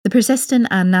Persistent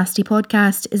and Nasty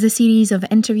podcast is a series of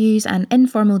interviews and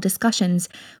informal discussions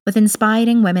with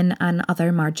inspiring women and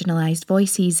other marginalised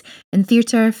voices in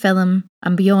theatre, film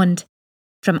and beyond.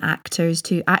 From actors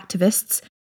to activists,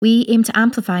 we aim to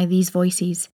amplify these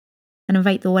voices and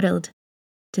invite the world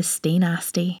to stay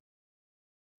nasty.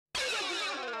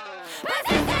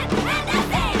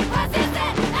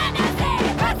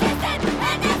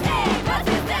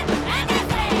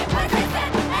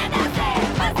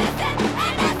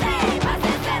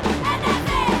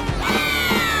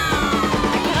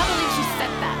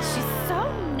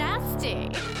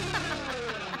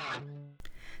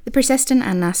 The Persistent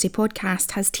and Nasty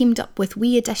podcast has teamed up with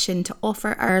We Edition to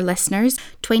offer our listeners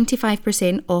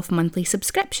 25% off monthly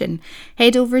subscription.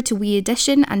 Head over to We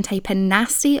Edition and type in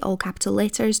nasty, all capital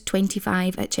letters,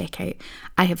 25 at checkout.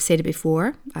 I have said it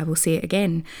before, I will say it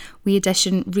again. We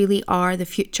Edition really are the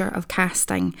future of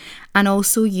casting, and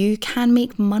also you can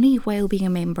make money while being a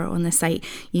member on the site.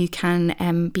 You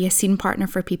can be a scene partner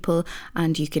for people,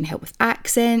 and you can help with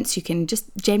accents, you can just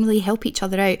generally help each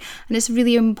other out, and it's a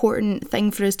really important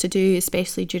thing for us to do,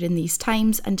 especially during these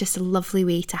times, and just a lovely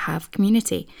way to have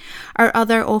community. Our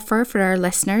other offer for our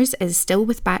listeners is still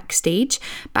with Backstage.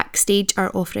 Backstage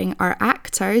are offering our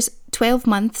actors 12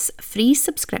 months free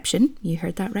subscription. You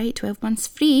heard that right, 12 months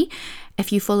free.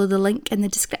 If you follow the link in the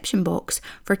description box.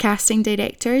 For casting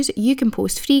directors, you can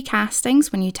post free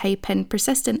castings when you type in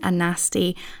Persistent and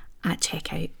Nasty at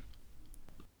checkout.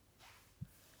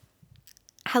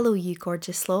 Hello, you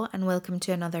gorgeous lot, and welcome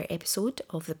to another episode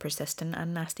of the Persistent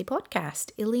and Nasty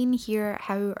podcast. Elaine here.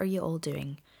 How are you all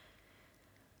doing?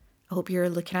 I hope you're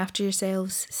looking after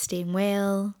yourselves, staying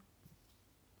well,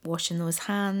 washing those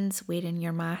hands, wearing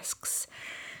your masks,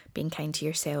 being kind to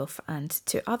yourself and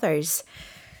to others.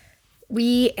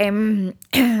 We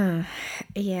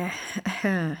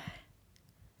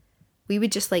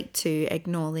would just like to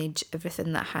acknowledge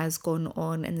everything that has gone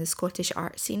on in the Scottish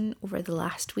art scene over the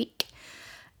last week.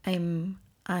 And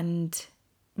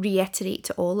reiterate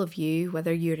to all of you,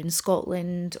 whether you're in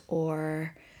Scotland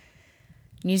or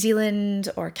New Zealand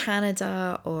or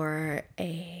Canada or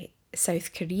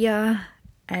South Korea,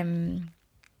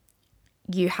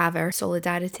 you have our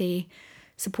solidarity,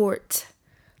 support,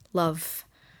 love,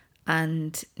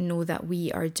 and know that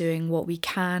we are doing what we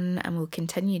can and will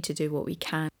continue to do what we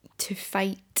can to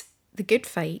fight the good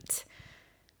fight.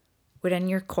 We're in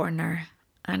your corner,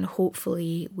 and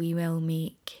hopefully we will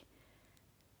make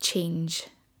change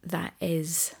that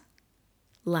is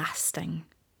lasting.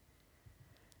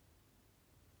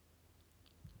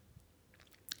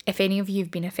 If any of you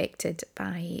have been affected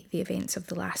by the events of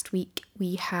the last week,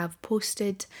 we have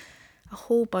posted a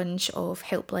whole bunch of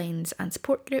helplines and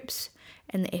support groups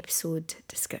in the episode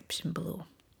description below.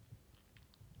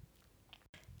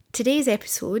 Today's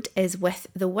episode is with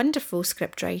the wonderful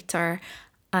scriptwriter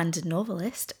and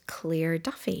novelist Claire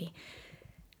Duffy.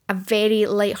 A very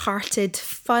light-hearted,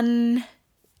 fun,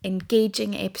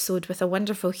 engaging episode with a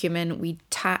wonderful human. We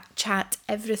chat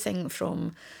everything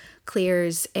from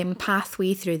Claire's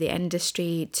pathway through the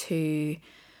industry to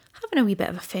having a wee bit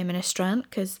of a feminist rant,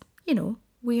 because, you know,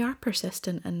 we are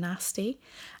persistent and nasty,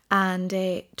 and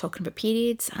talking about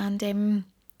periods and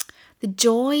the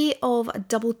joy of a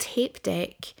double tape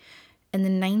deck in the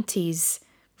 90s,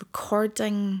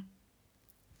 recording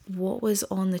what was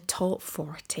on the top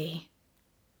 40.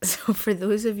 So for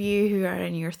those of you who are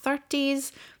in your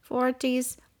 30s,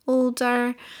 40s,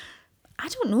 older, I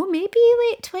don't know, maybe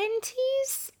late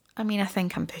 20s. I mean, I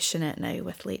think I'm pushing it now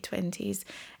with late 20s.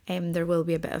 There will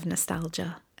be a bit of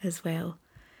nostalgia as well.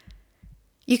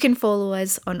 You can follow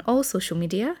us on all social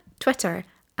media, Twitter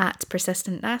at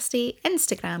Persistent Nasty,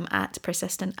 Instagram at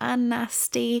Persistent and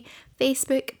Nasty,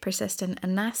 Facebook Persistent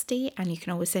and Nasty, and you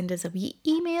can always send us a wee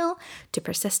email to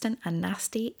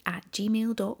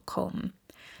persistentandnasty@gmail.com.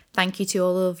 Thank you to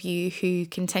all of you who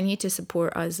continue to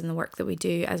support us in the work that we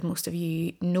do. As most of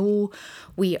you know,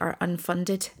 we are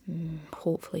unfunded.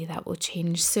 Hopefully that will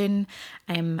change soon.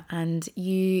 And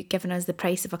you giving us the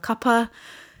price of a cuppa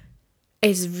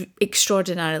is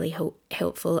extraordinarily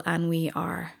helpful, and we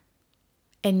are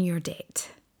in your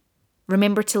debt.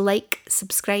 Remember to like,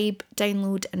 subscribe,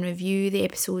 download and review the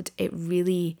episode. It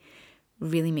really,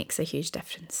 really makes a huge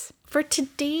difference. For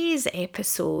today's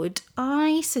episode,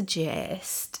 I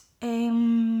suggest,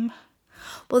 the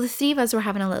three of us were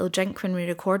having a little drink when we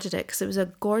recorded it because it was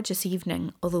a gorgeous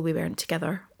evening, although we weren't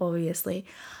together, obviously.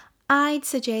 I'd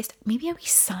suggest maybe a wee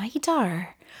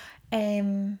cider,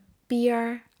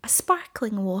 beer, a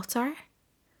sparkling water,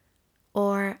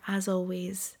 or, as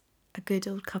always, a good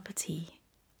old cup of tea.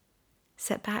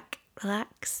 Sit back,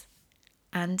 relax,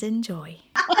 and enjoy.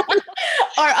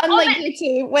 Or unlike you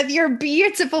two with your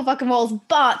beautiful fucking walls.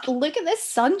 But look at this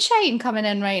sunshine coming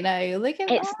in right now. Look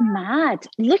at It's that. mad.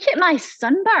 Look at my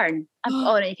sunburn.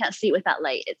 Oh no, you can't see it with that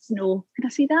light. It's no. Can I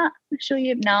see that? I'll show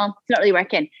you. No, it's not really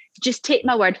working. Just take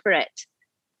my word for it.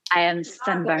 I am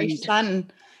sunburned.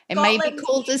 Sun. It might be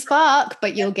cold as fuck,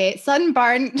 but you'll get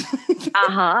sunburnt.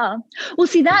 Well,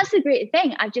 see, that's the great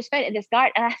thing. I've just found it in this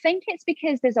garden, and I think it's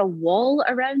because there's a wall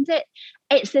around it.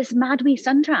 It's this mad wee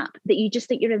sun trap that you just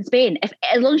think you're in Spain.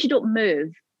 As long as you don't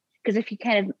move, because if you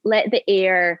kind of let the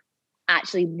air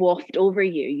actually waft over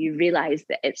you, you realize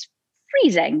that it's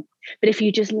freezing. But if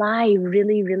you just lie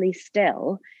really, really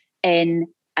still in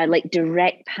a like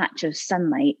direct patch of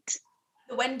sunlight,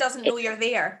 the wind doesn't know you're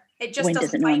there. It just wind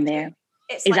doesn't know I'm there.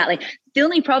 It's exactly. Like, the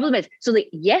only problem is, so like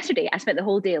yesterday, I spent the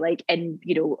whole day like in,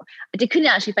 I couldn't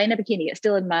actually find a bikini. It's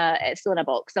still in a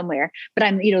box somewhere. But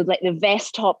I'm, like the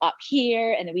vest top up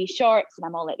here and the wee shorts, and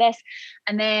I'm all like this.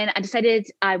 And then I decided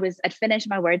I'd finished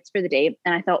my words for the day,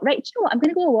 and I thought, right, you know what? I'm going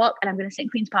to go a walk, and I'm going to sit in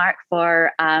Queen's Park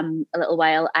for a little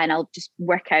while, and I'll just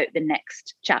work out the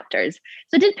next chapters.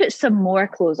 So I did put some more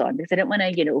clothes on because I didn't want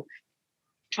to,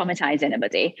 traumatize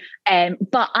anybody.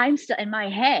 But I'm still in my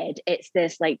head, it's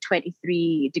this like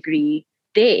 23-degree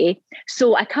day.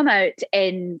 So I come out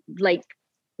in like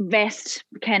vest,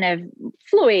 kind of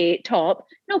flowy top,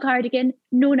 no cardigan,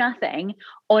 no nothing.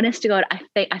 Honest to God, I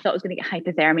thought I was going to get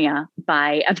hypothermia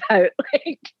by about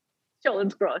like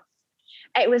Shotlands Cross.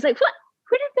 It was like, what?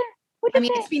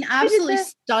 It's been absolutely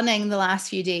stunning the last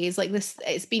few days. Like this,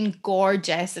 it's been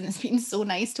gorgeous, and it's been so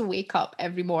nice to wake up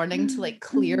every morning to like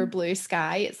clear blue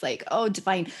sky. It's like, oh,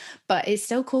 divine. But it's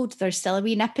still cold. There's still a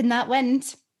wee nip in that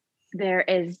wind.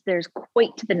 There's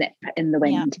quite the nip in the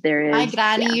wind. Yeah. There is. My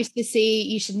granny used to say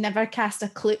you should never cast a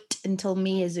clute until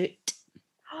May is out.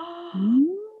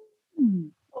 Oh,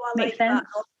 I like that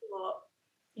a lot.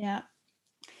 Yeah.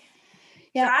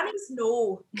 Grannies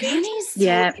know. Grannies,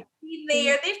 They've been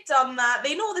there, they've done that,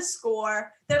 they know the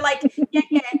score. They're like, yeah,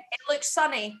 it looks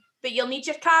sunny, but you'll need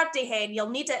your cardigan, you'll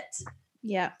need it.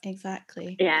 Yeah,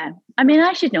 exactly. Yeah. I mean,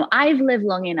 I should know. I've lived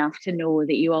long enough to know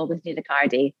that you always need a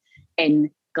cardi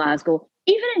in Glasgow,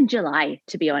 even in July,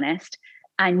 to be honest.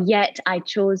 And yet I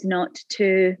chose not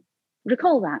to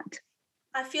recall that.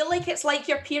 I feel like it's like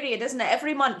your period, isn't it?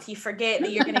 Every month you forget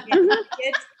that you're going to get a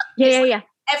period. Yeah.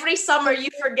 Every summer you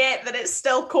forget that it's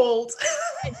still cold.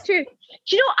 It's true.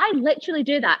 Do you know, I literally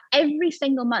do that every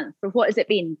single month for what has it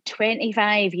been,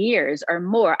 25 years or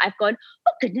more. I've gone,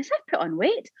 oh goodness, I've put on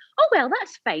weight. Oh, well,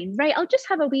 that's fine. Right. I'll just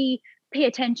have a wee pay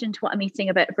attention to what I'm eating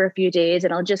about for a few days.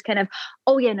 And I'll just kind of,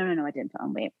 oh yeah, no, I didn't put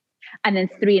on weight. And then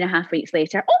 3.5 weeks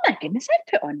later, oh my goodness,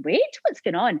 I've put on weight. What's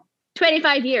going on?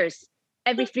 25 years,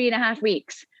 every 3.5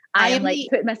 weeks. I am like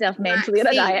putting myself mentally on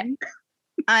a diet.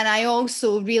 And I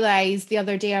also realized the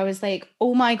other day, I was like,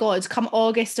 oh my God, come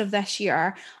August of this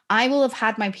year, I will have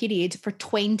had my period for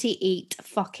 28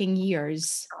 fucking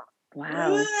years.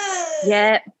 Wow.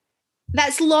 Yeah.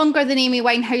 That's longer than Amy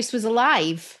Winehouse was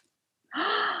alive.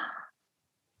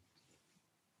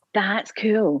 That's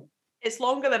cool. It's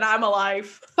longer than I'm alive.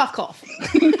 Fuck off.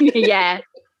 Yeah.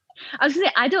 I was going to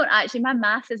say, I don't actually, my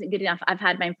maths isn't good enough. I've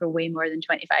had mine for way more than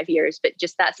 25 years, but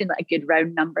just that seemed like a good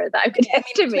round number that I could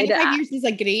estimate. 25 years is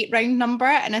a great round number,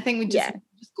 and I think we just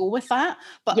go with that.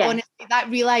 But honestly,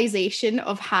 that realization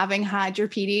of having had your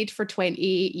period for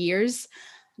 28 years,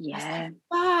 like,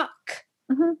 fuck.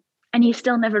 Mm-hmm. And you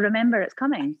still never remember it's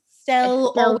coming.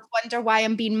 Still always wonder why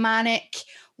I'm being manic.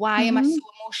 Why am I so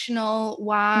emotional?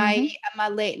 Why am I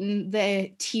letting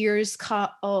the tears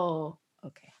cut? Oh,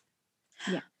 okay.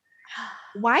 Yeah.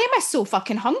 Why am I so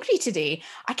fucking hungry today?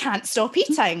 I can't stop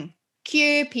eating.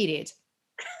 Cue period.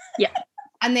 Yeah.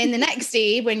 And then the next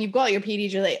day when you've got your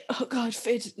period, you're like, oh God,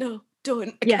 food, no,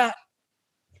 don't. I can't.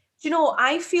 Do you know,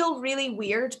 I feel really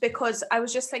weird because I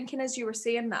was just thinking as you were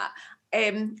saying that,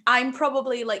 I'm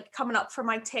probably like coming up for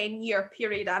my 10-year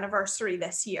period anniversary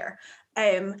this year.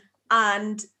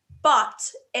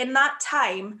 But in that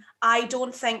time, I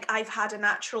don't think I've had a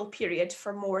natural period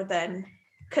for more than...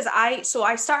 Because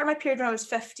I started my period when I was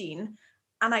 15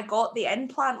 and I got the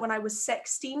implant when I was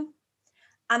 16.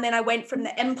 And then I went from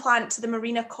the implant to the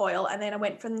Mirena coil, and then I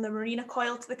went from the Mirena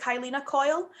coil to the Kyleena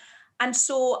coil. And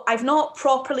so I've not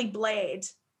properly bled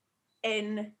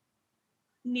in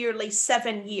nearly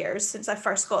 7 years since I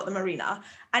first got the Mirena.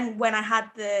 And when I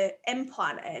had the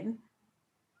implant in,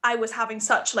 I was having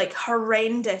such like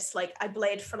horrendous, like I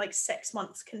bled for like 6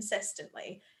 months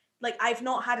consistently. Like I've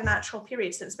not had a natural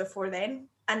period since before then.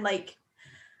 And like,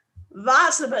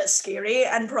 that's a bit scary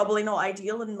and probably not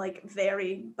ideal and like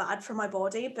very bad for my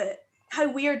body. But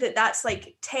how weird that that's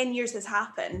like 10 years has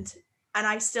happened and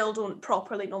I still don't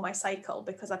properly know my cycle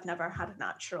because I've never had a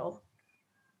natural,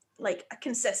 like a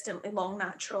consistently long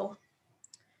natural.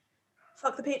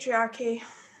 Fuck the patriarchy.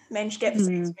 Men should get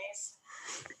vasectomies.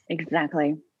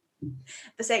 Exactly.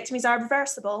 Vasectomies are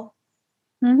reversible.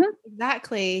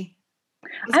 Exactly.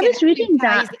 I was reading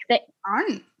that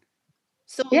aren't.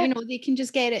 So, they can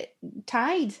just get it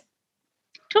tied.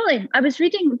 Totally. I was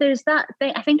reading, there's that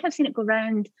thing, I think I've seen it go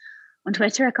around on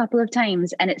Twitter a couple of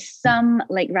times, and it's some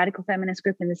like radical feminist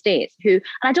group in the States who, and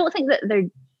I don't think that they're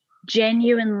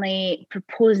genuinely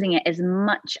proposing it as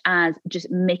much as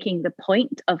just making the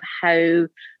point of how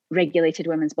regulated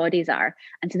women's bodies are.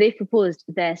 And so they've proposed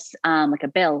this, like a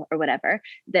bill or whatever,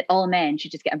 that all men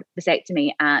should just get a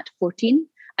vasectomy at 14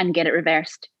 and get it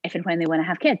reversed if and when they want to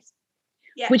have kids,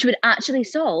 which would actually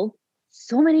solve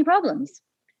so many problems.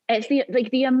 It's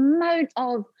the amount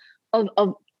of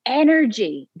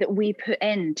energy that we put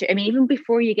into, I mean, even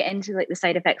before you get into like the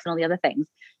side effects and all the other things,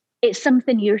 it's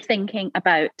something you're thinking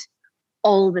about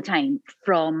all the time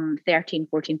from 13,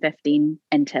 14, 15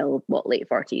 until late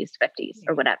 40s, 50s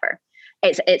or whatever.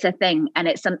 It's a thing, and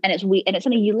it's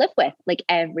something you live with like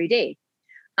every day.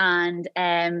 And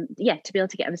to be able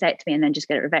to get a vasectomy and then just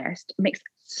get it reversed makes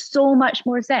so much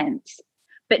more sense.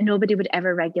 But nobody would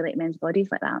ever regulate men's bodies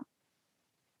like that.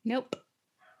 Nope.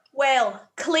 Well,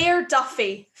 Claire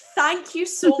Duffy, thank you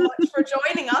so much for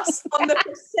joining us on the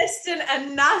Persistent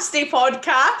and Nasty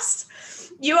podcast.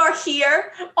 You are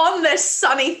here on this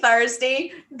sunny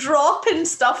Thursday, dropping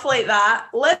stuff like that,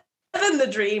 living the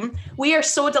dream. We are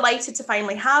so delighted to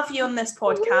finally have you on this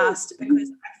podcast because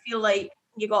I feel like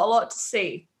you got a lot to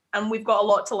say and we've got a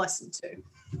lot to listen to.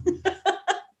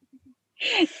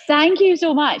 Thank you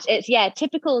so much. It's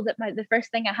typical that the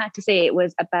first thing I had to say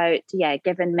was about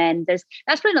giving men. That's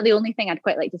probably not the only thing I'd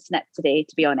quite like to snip today,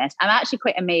 to be honest. I'm actually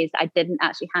quite amazed I didn't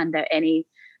actually hand out any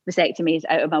vasectomies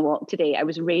out of my walk today. I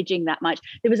was raging that much.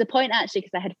 There was a point actually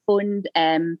because I had phoned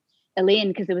Elaine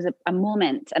because there was a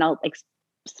moment, and I'll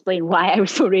explain why I was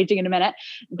so raging in a minute,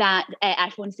 that I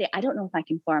phoned to say, I don't know if I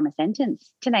can form a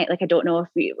sentence tonight. Like, I don't know if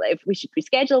we should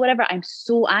reschedule or whatever. I'm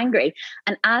so angry.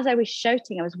 And as I was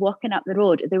shouting, I was walking up the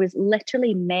road. There was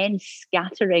literally men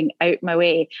scattering out my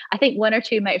way. I think one or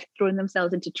two might have thrown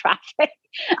themselves into traffic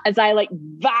as I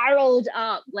barreled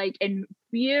up in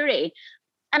fury.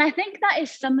 And I think that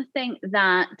is something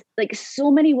that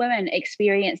so many women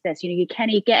experience this. You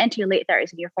get into your late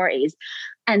 30s and your 40s,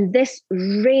 and this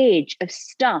rage of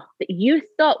stuff that you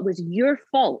thought was your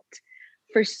fault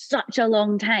for such a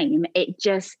long time, it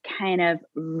just kind of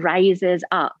rises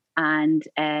up. And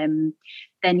then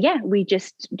we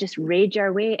just rage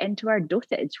our way into our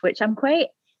dotage, which I'm quite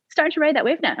starting to ride that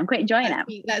wave now. I'm quite enjoying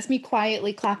it. That's me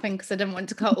quietly clapping because I didn't want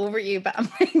to cut over you, but I'm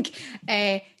like,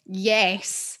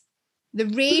 yes. The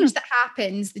rage that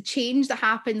happens, the change that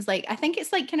happens, I think it's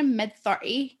kind of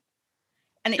mid-30.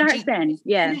 And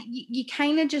you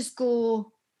kind of just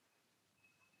go,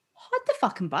 what the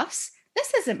fucking bus?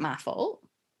 This isn't my fault.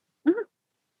 Mm-hmm.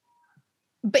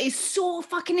 But it's so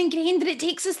fucking ingrained that it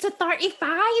takes us to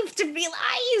 35 to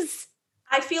realise.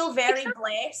 I feel very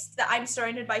blessed that I'm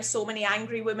surrounded by so many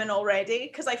angry women already,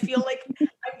 because I feel like I'm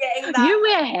getting that. You're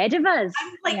way ahead of us.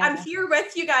 I'm here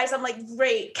with you guys. I'm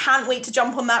great. Can't wait to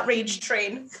jump on that rage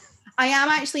train. I am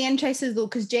actually interested though,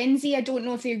 because Gen Z, I don't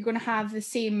know if they're going to have the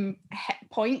same hit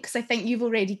point, because I think you've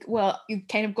already got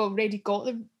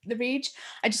the rage.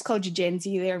 I just called you Gen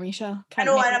Z there, Misha. I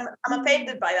know, and I'm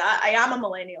offended by that. I am a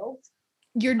millennial.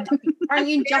 Aren't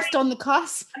you just on the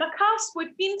cusp? I'm a cusp.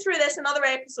 We've been through this in other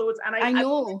episodes, and I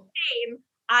know.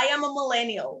 I am a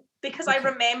millennial because I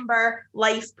remember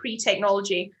life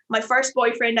pre-technology. My first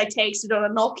boyfriend I texted on a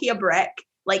Nokia brick.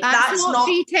 That's not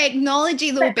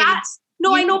pre-technology though, babe.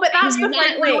 I know, but that's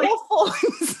exactly.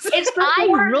 It's before.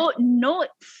 I wrote notes.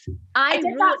 I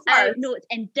wrote out notes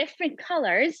in different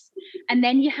colours, and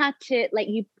then you had to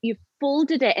you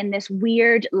folded it in this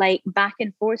weird back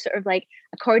and forth sort of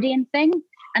accordion thing,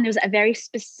 and there was a very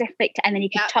specific and then you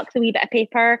could tuck the wee bit of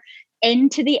paper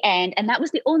into the end, and that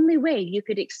was the only way you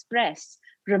could express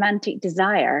romantic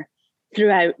desire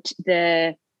throughout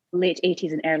the late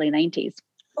 80s and early 90s.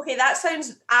 Okay, that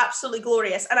sounds absolutely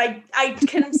glorious, and I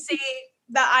can say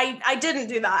that I didn't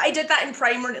do that. I did that in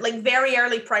primary, very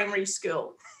early primary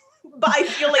school, but I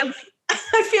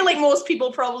feel like most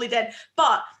people probably did.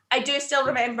 But I do still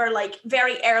remember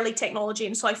very early technology,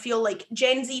 and so I feel like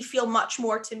Gen Z feel much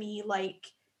more to me like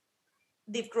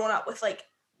they've grown up with like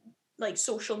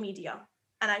social media,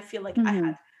 and I feel like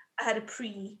I had a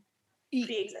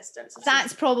pre-existence.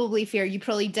 That's probably fair. You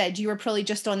probably did. You were probably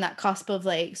just on that cusp of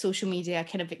social media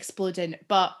kind of exploding.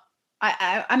 But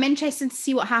I'm interested to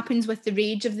see what happens with the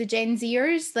rage of the Gen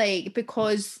Zers,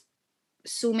 because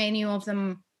so many of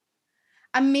them,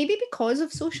 and maybe because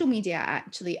of social media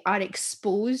actually, are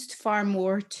exposed far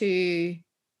more to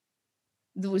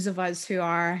those of us who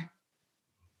are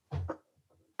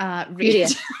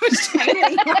Furious.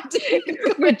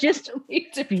 We're just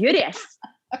furious.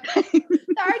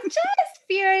 Are just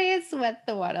furious with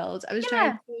the world. I was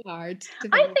trying so hard.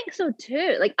 I think so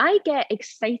too. Like, I get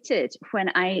excited when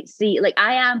I see, like,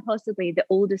 I am possibly the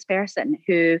oldest person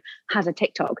who has a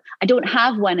TikTok. I don't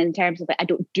have one in terms of it.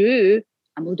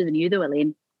 I'm older than you though,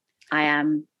 Elaine. I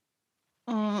am.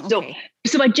 Okay.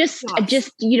 So I just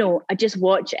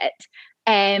watch it.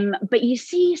 But you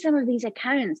see some of these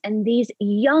accounts and these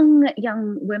young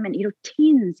women,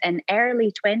 teens and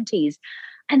early 20s,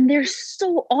 and they're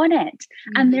so on it,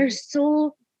 and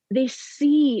they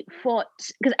see what,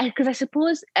 because I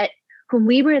suppose when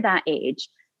we were that age,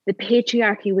 the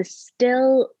patriarchy was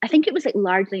still, I think it was like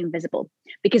largely invisible,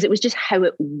 because it was just how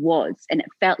it was, and it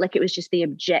felt like it was just the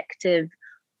objective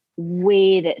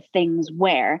way that things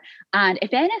were. And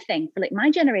if anything, for like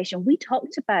my generation, we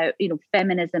talked about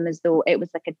feminism as though it was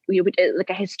like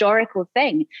a historical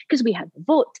thing, because we had the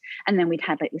vote, and then we'd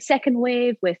had like the second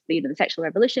wave with the sexual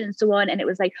revolution and so on, and it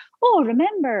was like, oh,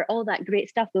 remember all that great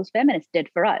stuff those feminists did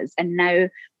for us, and now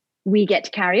we get to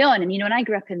carry on. And and I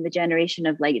grew up in the generation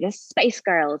of like the Spice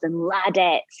Girls and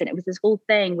Ladettes, and it was this whole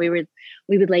thing. We would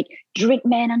like drink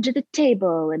men under the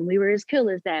table, and we were as cool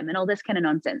as them, and all this kind of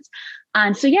nonsense.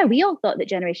 And so we all thought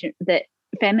that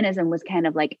feminism was kind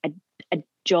of like a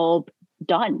job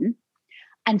done.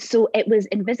 And so it was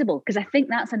invisible, because I think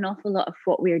that's an awful lot of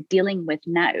what we're dealing with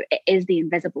now. It is the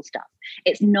invisible stuff.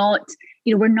 It's not,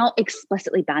 we're not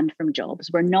explicitly banned from jobs.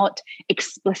 We're not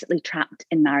explicitly trapped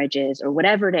in marriages or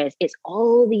whatever it is. It's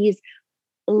all these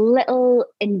little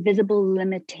invisible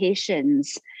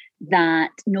limitations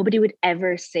that nobody would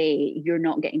ever say, you're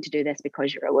not getting to do this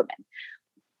because you're a woman,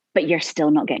 but you're still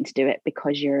not getting to do it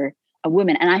because you're a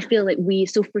woman. And I feel like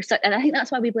and I think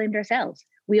that's why we blamed ourselves.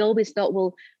 We always thought,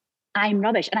 well, I'm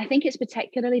rubbish. And I think it's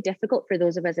particularly difficult for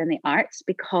those of us in the arts,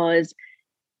 because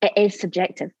it is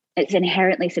subjective. It's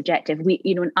inherently subjective.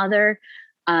 In other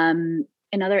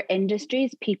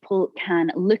industries, people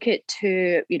can look at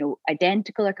two,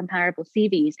 identical or comparable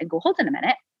CVs and go, hold on a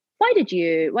minute, why did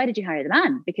you hire the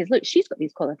man? Because look, she's got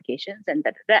these qualifications and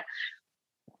da, da, da.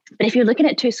 But if you're looking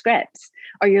at two scripts,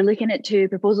 or you're looking at two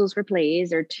proposals for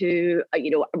plays, or two,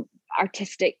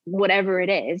 artistic, whatever it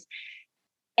is,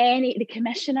 the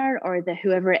commissioner or the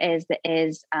whoever it is that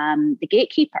is the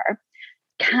gatekeeper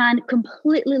can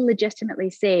completely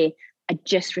legitimately say, I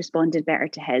just responded better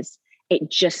to his. It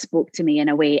just spoke to me in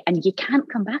a way, and you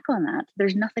can't come back on that.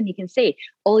 There's nothing you can say.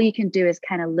 All you can do is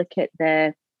kind of look at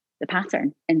the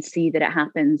pattern and see that it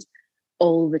happens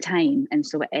all the time. And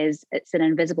so it's an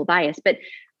invisible bias. But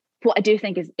what I do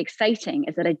think is exciting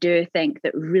is that I do think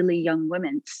that really young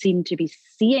women seem to be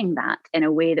seeing that in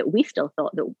a way that we still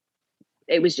thought that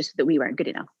it was just that we weren't good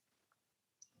enough.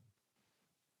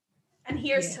 And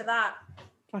here's to that.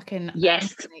 Fucking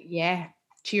yes. Yeah.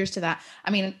 Cheers to that.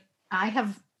 I mean, I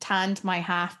have tanned my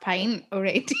half pint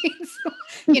already. So,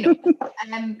 do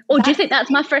you think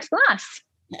that's my first glass?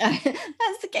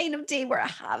 That's the kind of day we're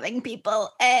having, people.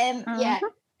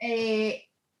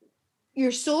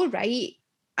 You're so right.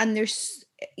 And there's,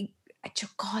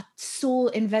 God, so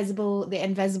invisible, the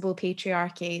invisible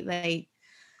patriarchy, like,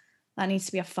 that needs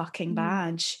to be a fucking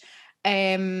badge.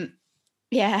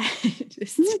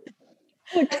 Just...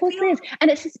 It totally is.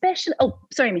 And it's especially,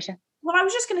 sorry, Misha. Well, I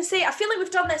was just going to say, I feel like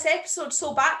we've done this episode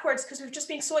so backwards because we've just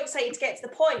been so excited to get to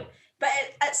the point. But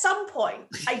at some point,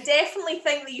 I definitely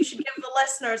think that you should give the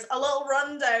listeners a little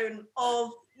rundown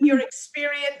of your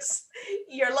experience,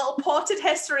 your little potted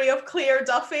history of Claire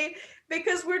Duffy,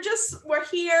 because we're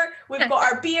here, we've got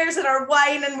our beers and our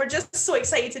wine, and we're just so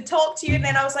excited to talk to you. And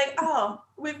then I was like,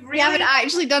 we haven't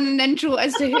actually done an intro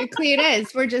as to who Claire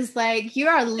is. We're just like, you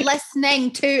are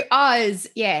listening to us.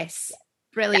 Yes.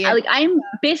 Brilliant. I'm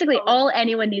basically all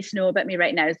anyone needs to know about me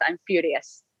right now is that I'm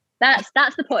furious. That's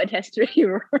the potted history.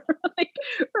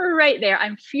 Right there.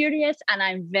 I'm furious, and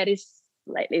I'm very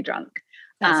slightly drunk.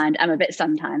 And I'm a bit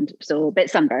suntanned, so a bit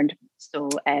sunburned. So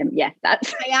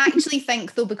that's. I actually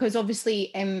think though, because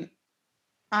obviously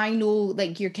I know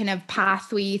like your kind of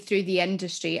pathway through the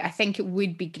industry, I think it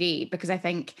would be great, because I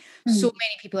think so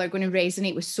many people are going to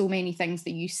resonate with so many things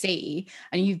that you say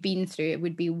and you've been through. It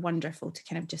would be wonderful to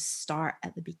kind of just start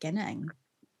at the beginning.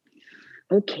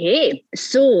 Okay,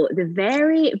 so the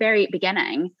very, very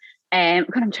beginning, I'm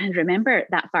trying to remember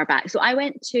that far back. So I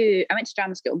went to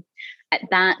drama school at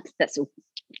that's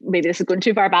maybe this is going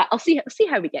too far back. I'll see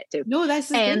how we get to. No,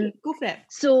 that's good. Go for it.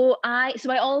 So I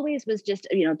always was just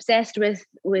obsessed with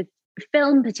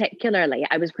film particularly,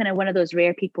 I was kind of one of those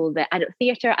rare people that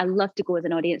theatre, I love to go as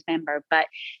an audience member, but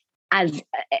as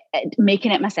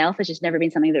making it myself has just never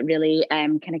been something that really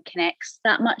kind of connects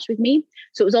that much with me.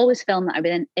 So it was always film that I've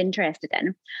been interested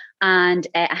in. And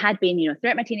I had been,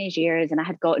 throughout my teenage years, and I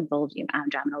had got involved in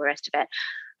drama and all the rest of it.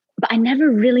 But I never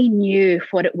really knew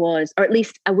what it was, or at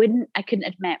least I couldn't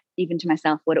admit even to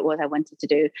myself what it was I wanted to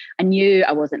do. I knew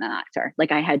I wasn't an actor.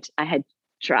 Like I had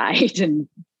tried, and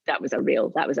that was a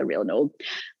real no.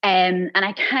 And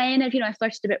I kind of, I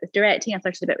flirted a bit with directing, I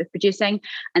flirted a bit with producing,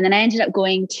 and then I ended up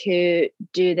going to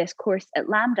do this course at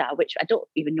LAMDA, which I don't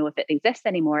even know if it exists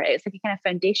anymore. It's like a kind of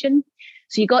foundation.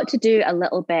 So you got to do a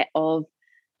little bit of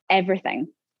everything,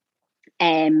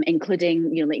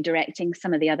 including, like directing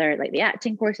some of the other, like the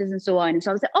acting courses and so on. And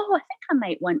so I was like, oh, I think I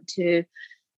might want to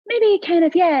maybe kind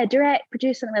of, direct,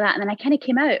 produce, something like that. And then I kind of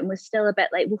came out and was still a bit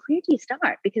like, well, where do you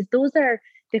start? Because those are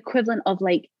the equivalent of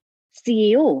like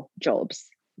CEO jobs,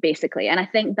 basically. And I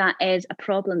think that is a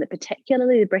problem that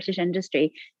particularly the British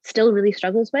industry still really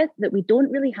struggles with, that we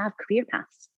don't really have career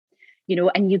paths,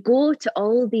 and you go to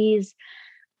all these,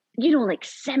 like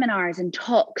seminars and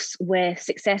talks with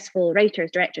successful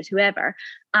writers, directors, whoever,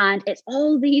 and it's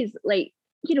all these like,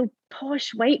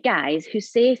 posh white guys who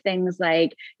say things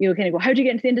like, kind of go, how do you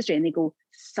get into the industry? And they go,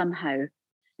 somehow.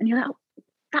 And you're like, oh,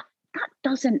 that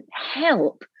doesn't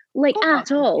help, like,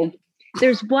 at all.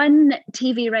 There's one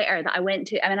TV writer that I went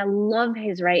to, I love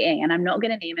his writing, and I'm not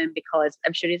going to name him because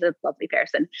I'm sure he's a lovely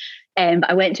person. But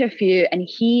I went to a few, and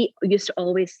he used to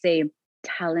always say,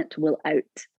 talent will out.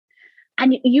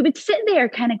 And you would sit there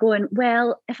kind of going,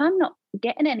 well, if I'm not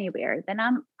getting anywhere, then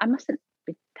I mustn't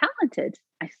be talented,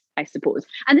 I suppose.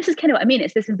 And this is kind of what I mean.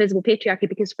 It's this invisible patriarchy,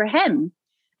 because for him,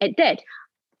 it did.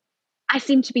 I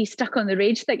seem to be stuck on the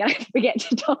rage thing. I forget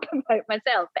to talk about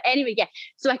myself. But anyway, yeah.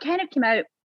 So I kind of came out,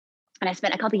 and I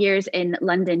spent a couple of years in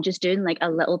London just doing like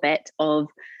a little bit of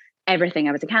everything.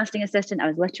 I was a casting assistant, I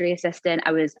was literary assistant,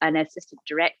 I was an assistant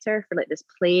director for like this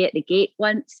play at the Gate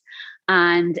once.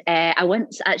 And I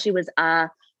once actually was a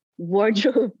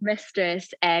wardrobe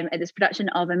mistress at this production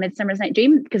of A Midsummer's Night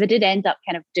Dream, because I did end up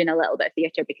kind of doing a little bit of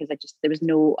theatre, because there was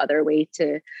no other way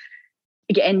to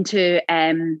get into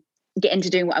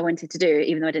doing what I wanted to do,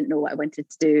 even though I didn't know what I wanted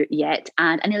to do yet.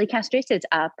 And I nearly castrated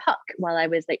a puck while I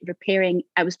was like repairing.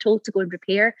 I was told to go and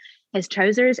repair his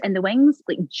trousers in the wings,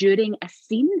 like during a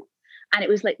scene. And it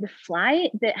was like the fly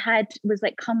that was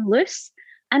like come loose.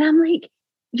 And I'm like,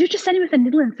 you're just sitting with a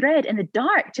needle and thread in the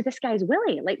dark to this guy's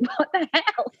willy. Like, what the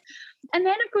hell? And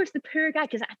then, of course, the poor guy,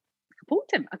 because I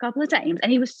poked him a couple of times, and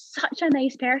he was such a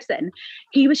nice person.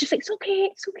 He was just like, it's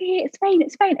okay, it's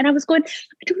fine. And I was going,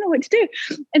 I don't know what to do.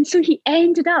 And so he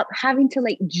ended up having to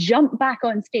like jump back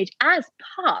on stage as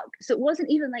Puck. So it wasn't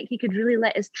even like he could really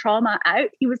let his trauma out.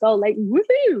 He was all like,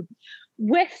 woohoo,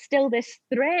 with still this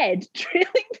thread trailing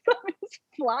from his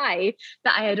fly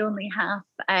that I had only half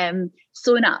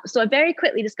sewn up. So I very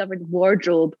quickly discovered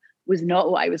wardrobe was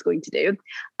not what I was going to do.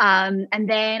 And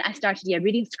then I started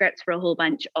reading scripts for a whole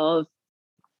bunch of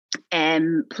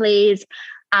plays,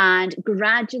 and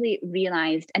gradually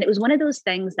realized, and it was one of those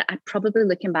things that I probably,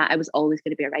 looking back, I was always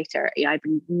going to be a writer. I'd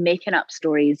been making up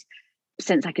stories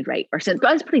since I could write, but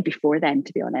I was pretty before then,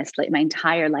 to be honest, like my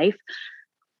entire life.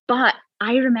 But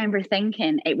I remember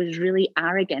thinking it was really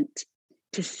arrogant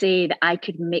to say that I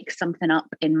could make something up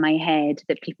in my head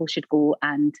that people should go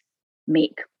and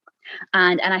make.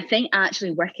 And I think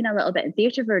actually working a little bit in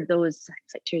theatre for those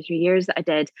like 2 or 3 years that I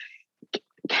did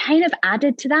kind of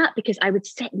added to that, because I would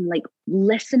sit and like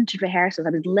listen to rehearsals.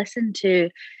 I would listen to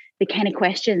the kind of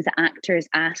questions that actors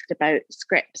asked about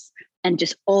scripts, and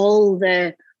just all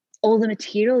the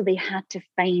material they had to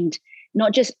find,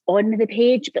 not just on the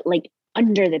page, but like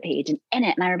under the page and in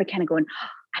it. And I remember kind of going, oh,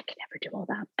 I could never do all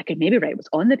that. I could maybe write what's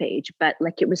on the page, but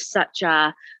like it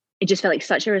just felt like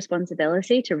such a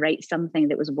responsibility to write something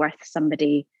that was worth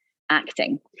somebody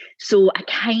acting. So I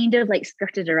kind of like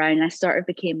skirted around, and I sort of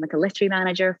became like a literary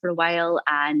manager for a while,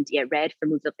 and read for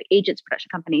loads of like agents, production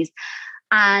companies.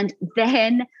 And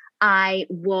then I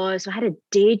had a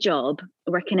day job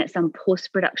working at some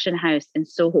post-production house in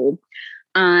Soho.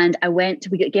 And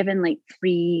we got given like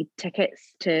free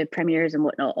tickets to premieres and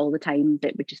whatnot all the time,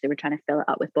 they were trying to fill it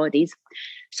up with bodies.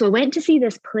 So I went to see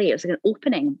this play. It was like an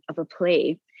opening of a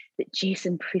play that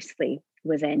Jason Priestley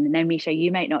was in. Now, Misha,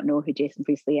 you might not know who Jason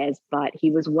Priestley is, but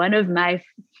he was one of my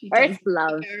first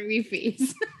loves.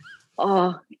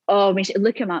 Oh, Misha,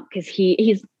 look him up, because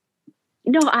he's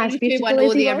not as beautiful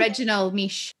as he was. Original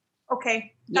Mish.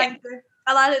 Okay, thank you.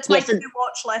 I'll add it to my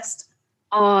watch list.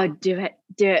 Oh, do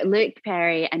it. Luke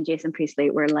Perry and Jason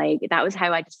Priestley were like, that was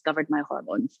how I discovered my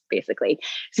hormones, basically.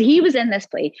 So he was in this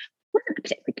play. wasn't a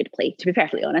particularly good play, to be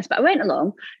perfectly honest, but I went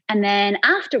along. And then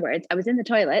afterwards, I was in the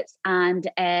toilets and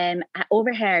I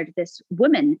overheard this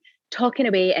woman talking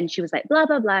away, and she was like, blah,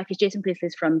 blah, blah, because Jason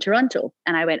Priestley's from Toronto.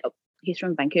 And I went, oh, he's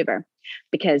from Vancouver,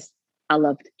 because I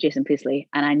loved Jason Priestley,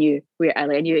 and I knew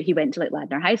he went to like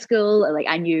Ladner High School. Like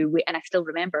I knew, and I still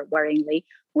remember worryingly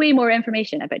way more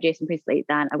information about Jason Priestley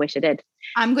than I wish I did.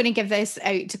 I'm going to give this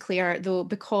out to Claire though,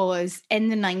 because in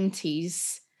the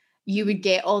 90s, you would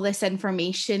get all this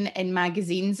information in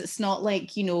magazines. It's not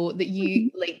like, you know, that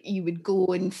you would go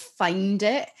and find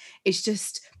it. It's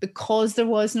just because there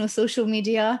was no social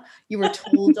media, you were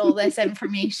told all this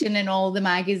information in all the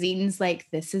magazines, like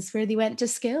this is where they went to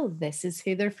school, this is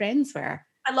who their friends were.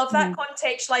 I love that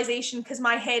contextualization, because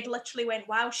my head literally went,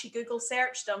 wow, she Google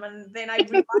searched them, and then I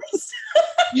realized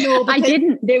no, I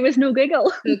didn't. There was no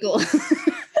Google.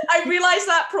 I realized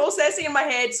that processing in my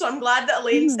head, so I'm glad that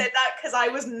Elaine said that, because I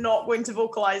was not going to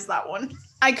vocalize that one.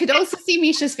 I could also see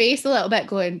Misha's face a little bit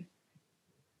going,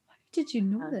 how did you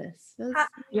know this?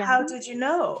 How did you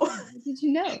know? How did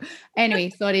you know? Anyway,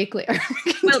 sorry, Claire.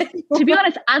 Well, to be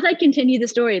honest, as I continue the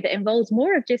story that involves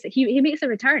more of Jason, he makes a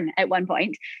return at one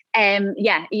point.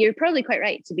 Yeah, you're probably quite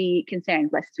right to be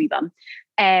concerned, bless his wee bum.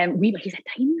 He's a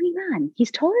tiny wee man.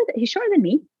 He's shorter than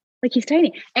me. Like, he's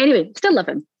tiny. Anyway, still love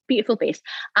him. Beautiful face.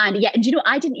 And yeah, and you know,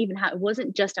 I didn't even have, it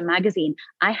wasn't just a magazine.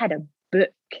 I had a book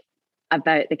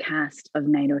about the cast of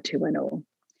 90210.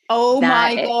 Oh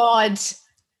my God.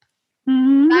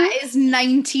 That is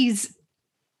 90s.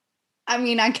 I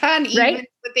mean, I can't even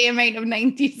with the amount of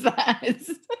 90s that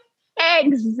is.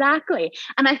 Exactly.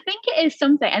 And I think it is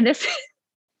something, and this,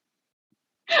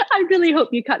 I really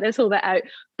hope you cut this whole bit out,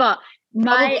 but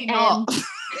Probably not.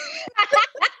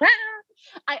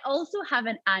 I also have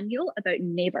an annual about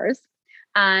Neighbours.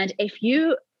 And if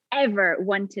you ever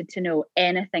wanted to know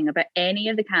anything about any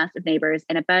of the cast of Neighbours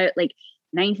in about like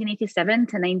 1987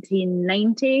 to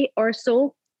 1990 or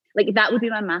so, like that would be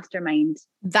my mastermind.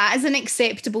 That is an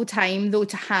acceptable time though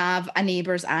to have a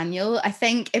Neighbours annual. I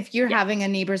think if you're having a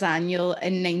Neighbours annual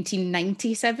in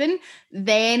 1997,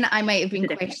 then I might have been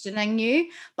questioning you.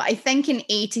 But I think in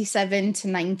 87 to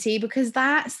 90, because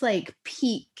that's like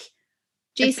peak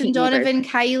Jason Donovan,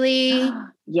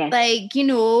 Kylie. Yes. Like, you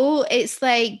know, it's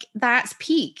like that's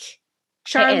peak.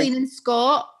 Charlene and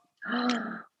Scott.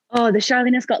 Oh, the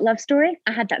Charlene and Scott love story.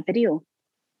 I had that video.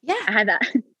 Yeah. I had that.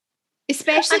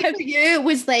 Especially for you,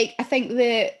 was like, I think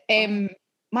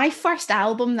my first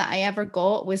album that I ever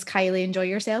got was Kylie Enjoy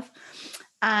Yourself.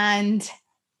 And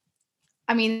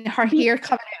I mean, her hair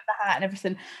coming out of the hat and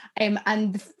everything. And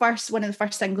one of the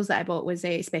first singles that I bought was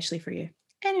Especially for You.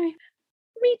 Anyway.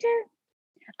 Me too.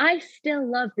 I still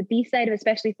love the B-side of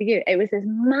Especially for You. It was this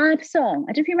mad song.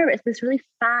 I don't know if you remember, it's this really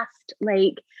fast,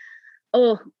 like,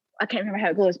 I can't remember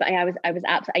how it goes, but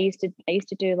I used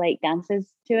to do like dances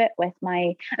to it with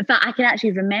my, in fact, I can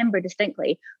actually remember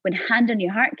distinctly when Hand on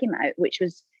Your Heart came out, which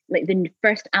was like the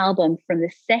first single from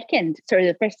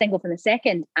the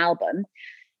second album.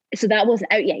 So that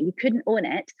wasn't out yet. You couldn't own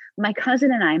it. My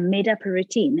cousin and I made up a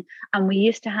routine, and we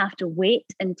used to have to wait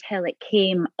until it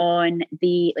came on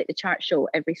the chart show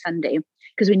every Sunday,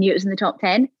 because we knew it was in the top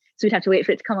 10. So we'd have to wait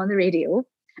for it to come on the radio,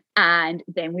 and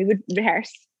then we would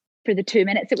rehearse for the 2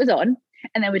 minutes it was on,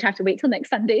 and then we'd have to wait till next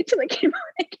Sunday till it came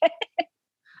on again.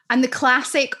 And the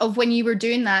classic of when you were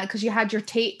doing that, because you had your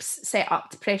tapes set up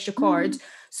to press record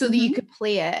so that you could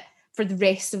play it for the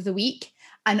rest of the week,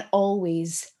 and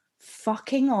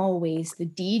fucking always the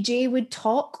DJ would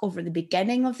talk over the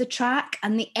beginning of the track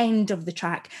and the end of the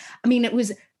track. I mean, it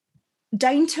was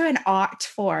down to an art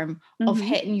form of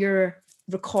hitting your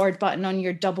record button on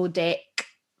your double deck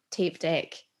tape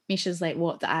deck. Misha's like,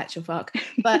 what the actual fuck?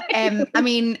 But I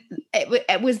mean,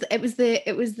 it was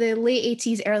the late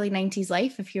 80s, early 90s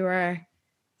life. If you were,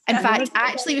 in fact,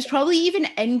 actually, it was probably even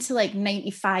into like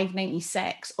 95,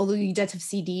 96. Although you did have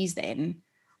CDs then,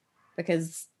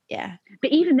 because. Yeah.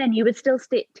 But even then, you would still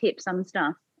tape some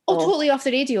stuff. Totally off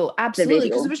the radio. Absolutely.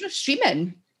 Because there was no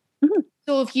streaming.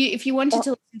 So if you wanted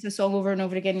to listen to a song over and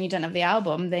over again and you didn't have the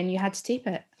album, then you had to tape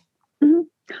it.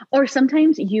 Or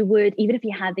sometimes you would, even if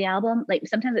you had the album, like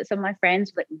sometimes some of my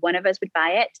friends, like one of us would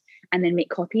buy it and then make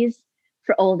copies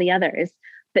for all the others.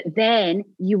 But then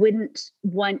you wouldn't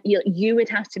want, you would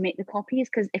have to make the copies,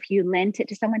 because if you lent it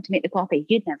to someone to make the copy,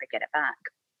 you'd never get it back.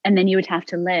 And then you would have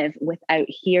to live without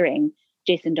hearing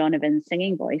Jason Donovan's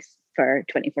singing voice for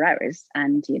 24 hours.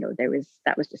 And, you know, that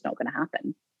was just not going to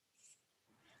happen.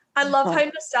 I love how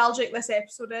nostalgic this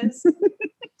episode is.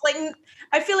 Like,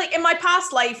 I feel like in my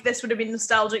past life, this would have been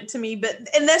nostalgic to me. But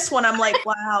in this one, I'm like,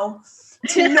 wow,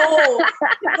 to know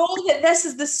that this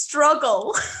is the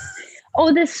struggle.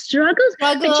 Oh, the struggles.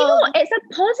 But you know Struggle. what? It's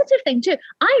a positive thing too.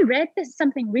 I read this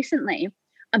something recently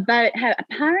about how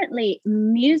apparently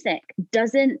music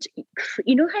doesn't,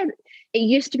 you know how it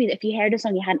used to be that if you heard a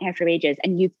song you hadn't heard for ages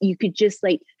and you could just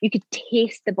like, you could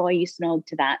taste the boy you snogged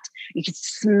to that. You could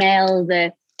smell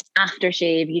the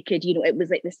aftershave. You could, you know, it was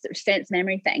like this sort of sense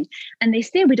memory thing. And they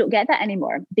say we don't get that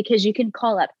anymore because you can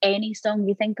call up any song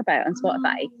you think about on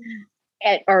Spotify.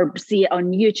 Or see it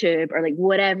on YouTube or like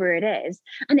whatever it is.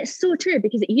 And it's so true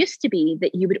because it used to be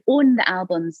that you would own the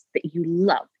albums that you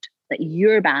loved, like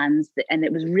your bands, and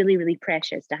it was really, really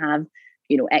precious to have,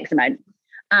 you know, X amount.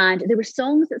 And there were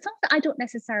songs that I don't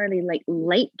necessarily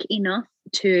like enough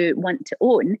to want to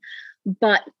own,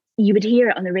 but you would hear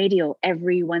it on the radio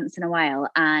every once in a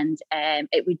while, and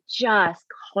it would just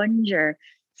conjure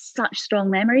such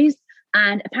strong memories.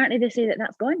 And apparently they say that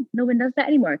that's gone. No one does that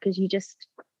anymore because you just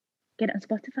get it on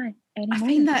Spotify anymore. I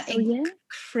find that So, yeah,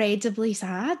 incredibly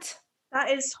sad.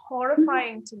 That is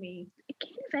horrifying to me. it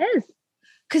kind of is.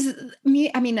 Because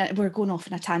I mean, we're going off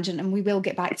on a tangent and we will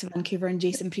get back to Vancouver and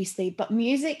Jason Priestley, but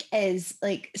music is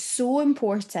like so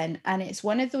important. And it's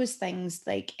one of those things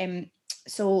like,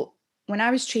 so when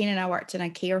I was training, I worked in a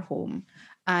care home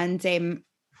and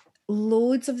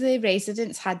loads of the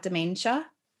residents had dementia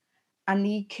and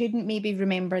they couldn't maybe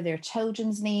remember their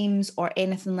children's names or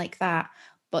anything like that.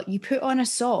 But you put on a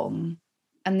song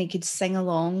and they could sing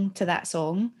along to that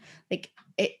song. Like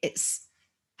it's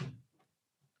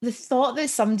the thought that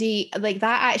somebody like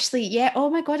that actually, yeah,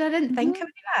 oh my God, I didn't think about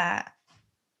that.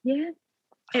 Yeah,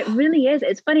 it really is.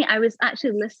 It's funny. I was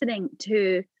actually listening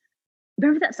to,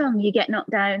 remember that song, You Get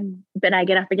Knocked Down, But I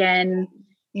Get Up Again?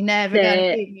 You never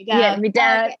gonna keep me down. Yeah, me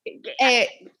down.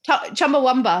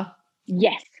 Chumbawamba.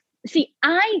 Yes. See,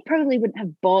 I probably wouldn't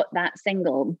have bought that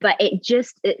single, but it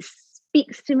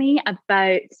speaks to me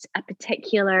about a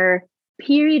particular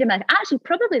period of my life. Actually,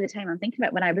 probably the time I'm thinking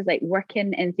about when I was like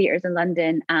working in theatres in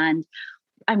London, and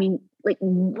I mean, like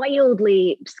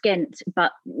wildly skint,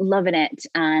 but loving it.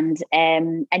 And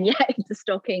yeah, it's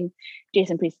stalking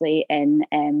Jason Priestley in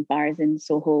bars in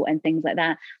Soho and things like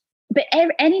that. But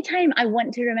anytime I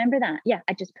want to remember that, yeah,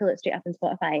 I just pull it straight up on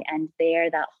Spotify, and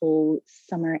there that whole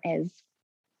summer is.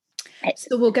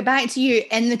 So we'll get back to you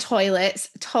in the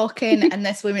toilets talking, and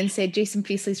this woman said Jason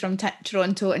Priestley's from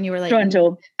Toronto, and you were like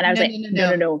Toronto, and I was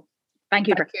no,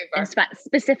 Vancouver. Vancouver.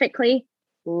 Specifically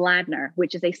Ladner,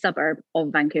 which is a suburb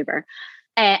of Vancouver.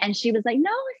 And she was like,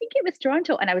 no, I think it was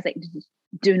Toronto. And I was like,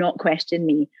 do not question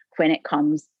me when it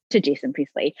comes to Jason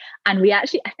Priestley. And we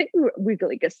actually, I think we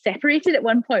like got separated at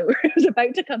one point where it was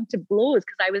about to come to blows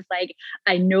because I was like,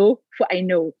 I know what I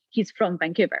know. He's from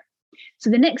Vancouver. So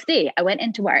the next day I went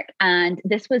into work, and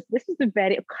this is the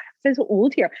very, oh God, I'm so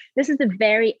old here. This is the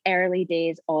very early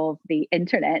days of the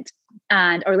internet,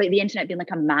 or like the internet being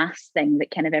like a mass thing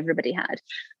that kind of everybody had.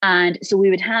 And so we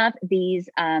would have these,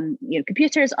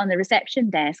 computers on the reception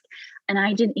desk, and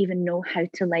I didn't even know how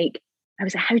to I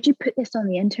was like, how do you put this on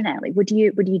the internet? Like, what do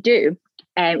you do?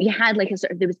 You had like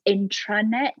there was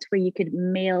intranet where you could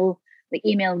email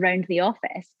around the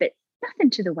office, but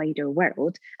nothing to the wider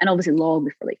world, and obviously long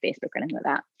before like Facebook or anything like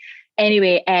that.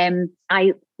 Anyway,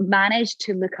 I managed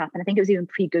to look up, and I think it was even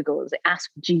pre-Google, it was like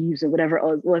Ask Jeeves or whatever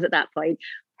it was at that point,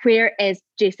 where is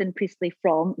Jason Priestley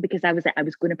from? Because I was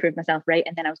going to prove myself right,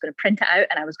 and then I was going to print it out,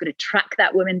 and I was going to track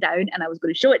that woman down, and I was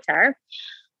going to show it to her.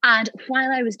 And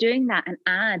while I was doing that, an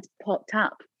ad popped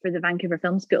up for the Vancouver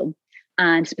Film School,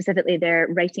 and specifically their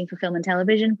Writing for Film and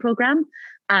Television program.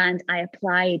 And I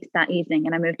applied that evening,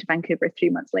 and I moved to Vancouver 3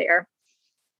 months later.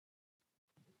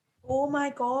 Oh my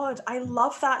God, I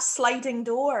love that sliding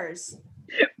doors.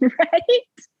 Right?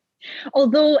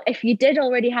 Although if you did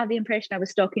already have the impression I was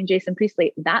stalking Jason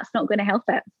Priestley, that's not going to help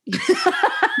it.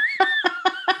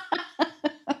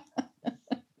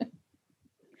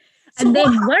 And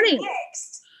then worrying.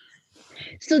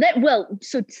 So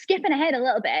skipping ahead a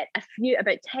little bit,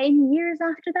 about 10 years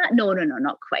after that, no,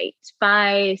 not quite,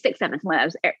 5, 6, 7, something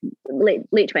like that. I was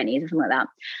late 20s or something like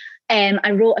that.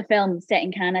 I wrote a film set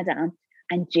in Canada,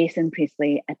 and Jason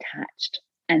Priestley attached.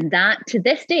 And that, to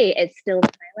this day, is still the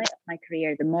highlight of my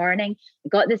career. The morning, I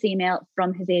got this email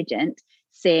from his agent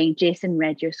saying, Jason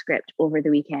read your script over the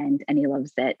weekend and he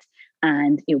loves it.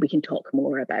 And we can talk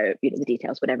more about the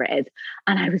details, whatever it is.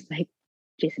 And I was like,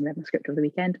 Jason read my script over the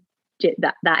weekend.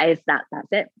 That's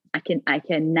it. I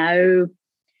can now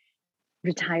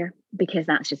retire because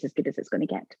that's just as good as it's going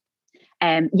to get.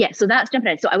 So that's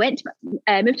jumping in. So I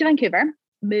moved to Vancouver,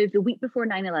 moved the week before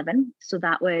 9/11. So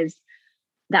that was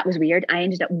weird. I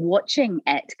ended up watching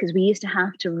it because we used to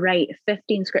have to write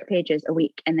 15 script pages a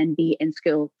week and then be in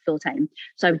school full time.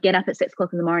 So I would get up at 6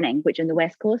 o'clock in the morning, which on the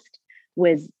West Coast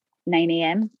was 9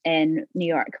 a.m. in New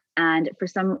York. And for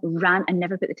some I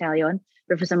never put the telly on,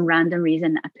 but for some random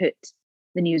reason, I put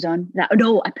the news on.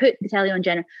 I put the telly on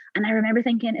general. And I remember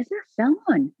thinking, is there a film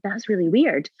on? That's really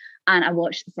weird. And I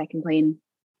watched the second plane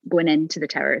going into the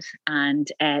towers. And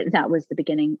that was the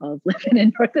beginning of living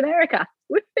in North America.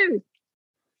 Woohoo!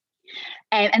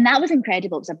 And that was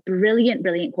incredible. It was a brilliant,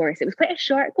 brilliant course. It was quite a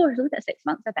short course. It was about 6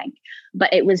 months, I think.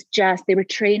 But it was just, they were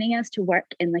training us to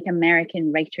work in like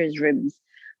American writers' rooms.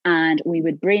 And we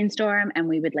would brainstorm and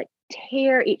we would like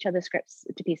tear each other's scripts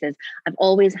to pieces. I've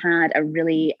always had a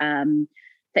really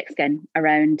thick skin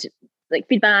around like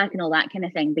feedback and all that kind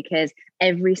of thing, because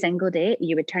every single day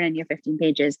you would turn in your 15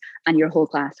 pages and your whole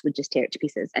class would just tear it to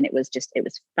pieces. And it was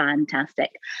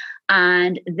fantastic.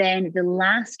 And then the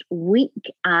last week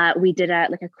we did a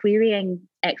querying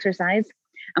exercise,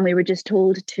 and we were just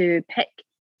told to pick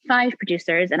 5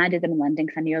 producers, and I did them in London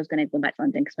because I knew I was going to go back to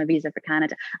London because my visa for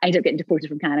Canada. I ended up getting deported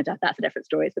from Canada. That's a different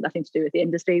story. It's got nothing to do with the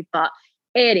industry. But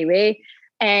anyway,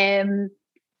 so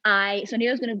I knew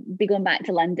I was going to be going back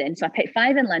to London. So I picked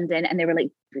 5 in London, and they were like,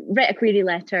 write a query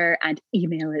letter and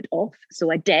email it off.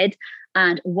 So I did.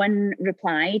 And one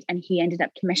replied, and he ended up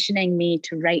commissioning me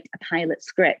to write a pilot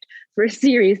script for a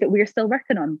series that we're still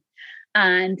working on.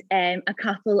 And a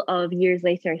couple of years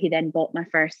later, he then bought my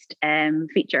first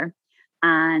feature.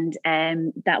 And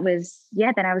that was,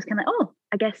 then I was kind of like, oh,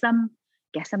 I guess I'm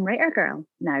writer girl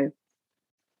now.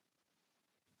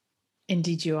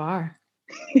 Indeed you are.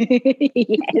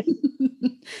 Yes.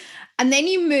 And then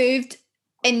you moved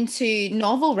into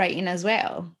novel writing as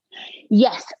well.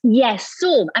 Yes.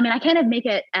 So, I mean, I kind of make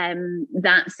it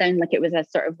that sound like it was a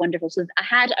sort of wonderful. So I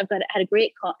had a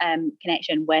great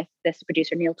connection with this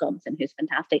producer Neil Thompson, who's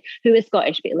fantastic, who is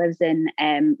Scottish but he lives in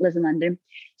London.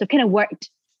 So I've kind of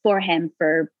worked for him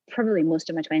for probably most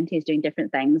of my 20s doing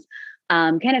different things.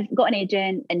 Kind of got an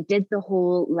agent and did the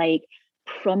whole like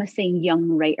promising young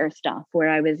writer stuff where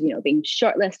I was, being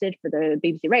shortlisted for the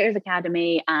BBC Writers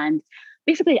Academy. And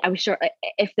basically I was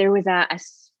if there was a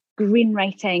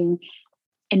screenwriting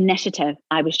initiative,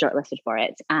 I was shortlisted for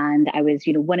it. And I was,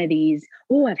 one of these,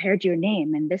 oh, I've heard your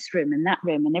name in this room and that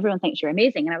room, and everyone thinks you're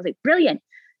amazing. And I was like, brilliant,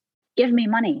 give me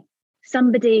money.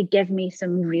 Somebody give me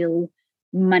some real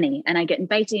money. And I get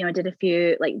invited, I did a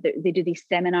few, like they do these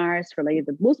seminars for like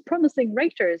the most promising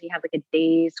writers. You have like a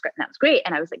day's script, and that was great.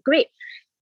 And I was like, great,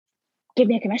 give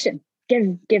me a commission,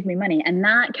 give me money. And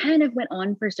that kind of went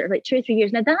on for sort of like 2 or 3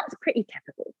 years. Now that's pretty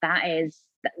typical. That is,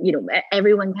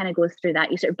 everyone kind of goes through that.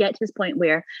 You sort of get to this point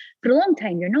where for a long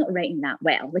time, you're not writing that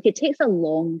well. Like it takes a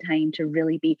long time to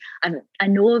really be, I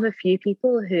know of a few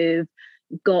people who've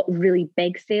got really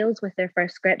big sales with their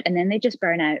first script, and then they just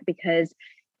burn out because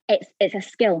it's a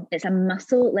skill, it's a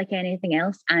muscle like anything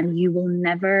else, and you will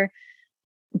never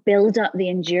build up the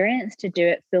endurance to do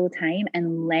it full time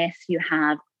unless you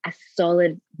have a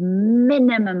solid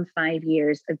minimum 5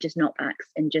 years of just knockbacks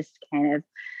and just kind of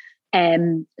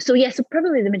so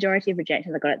probably the majority of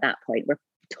rejections I got at that point were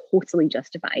totally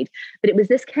justified. But it was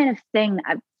this kind of thing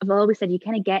I've always said, you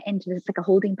kind of get into this like a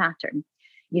holding pattern,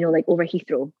 like over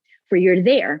Heathrow, where you're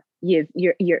there, you're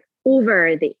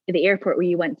over the airport where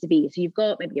you want to be. So you've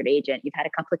got maybe your agent, you've had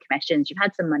a couple of commissions, you've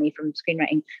had some money from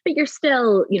screenwriting, but you're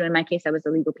still, in my case, I was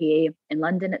a legal PA in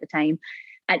London at the time.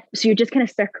 And so you're just kind of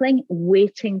circling,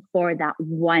 waiting for that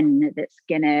one that's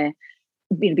going to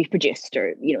be produced,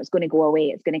 or, it's going to go away.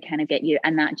 It's going to kind of get you.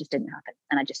 And that just didn't happen.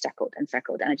 And I just circled and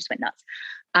circled and I just went nuts.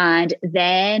 And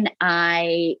then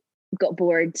I got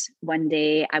bored one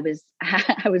day. I was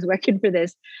working for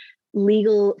this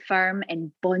legal firm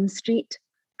in Bond Street.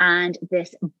 And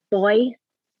this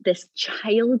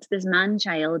man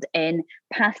child in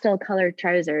pastel colored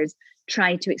trousers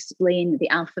tried to explain the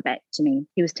alphabet to me.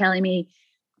 He was telling me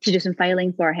to do some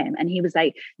filing for him. And he was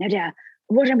like, now, Dea,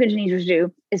 what I'm going to need you to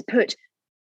do is put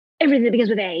everything that begins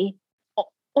with A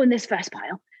on this first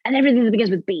pile, and everything that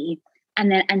begins with B.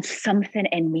 And something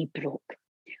in me broke.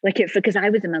 Like it's because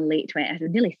I was in my late 20s, I was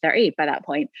nearly 30 by that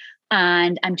point.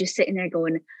 And I'm just sitting there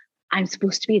going, I'm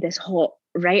supposed to be this hot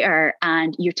writer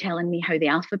and you're telling me how the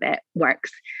alphabet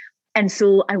works. And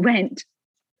so I went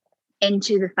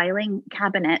into the filing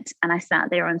cabinet and I sat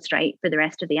there on strike for the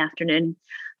rest of the afternoon.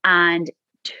 And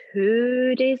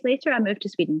 2 days later, I moved to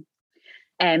Sweden.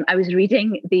 I was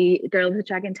reading the Girl with the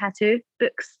Dragon Tattoo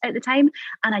books at the time.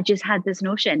 And I just had this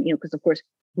notion, because of course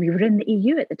we were in the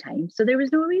EU at the time. So there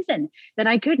was no reason that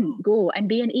I couldn't go and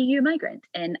be an EU migrant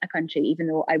in a country, even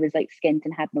though I was like skint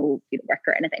and had no work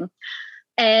or anything.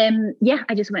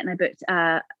 I just went and I booked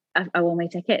a one-way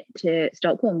ticket to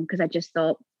Stockholm because I just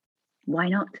thought, why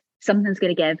not? Something's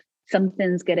going to give,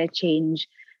 something's going to change.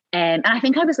 And I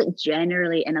think I was like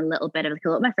generally in a little bit of like, a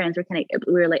lot of my friends were kind of,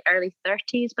 we were like early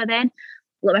 30s by then.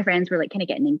 A lot of my friends were like kind of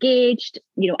getting engaged.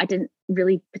 I didn't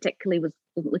really particularly was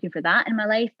looking for that in my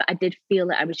life, but I did feel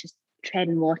that I was just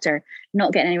treading water,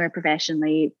 not getting anywhere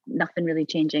professionally, nothing really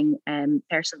changing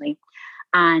personally.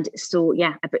 And so,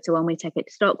 yeah, I booked a one-way ticket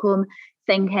to Stockholm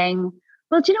thinking,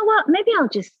 well, do you know what? Maybe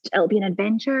it'll be an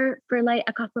adventure for like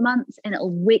a couple of months and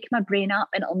it'll wake my brain up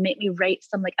and it'll make me write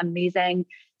some like amazing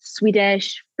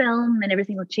Swedish film and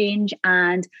everything will change.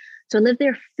 And so I lived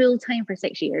there full time for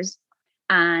 6 years.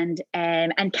 And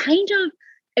kind of,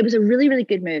 it was a really, really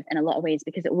good move in a lot of ways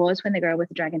because it was when The Girl with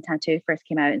the Dragon Tattoo first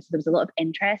came out. And so there was a lot of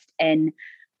interest in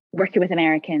working with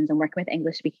Americans and working with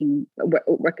English speaking,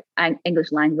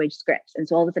 English language scripts. And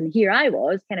so all of a sudden here I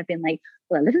was kind of being like,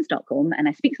 well, I live in Stockholm and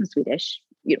I speak some Swedish,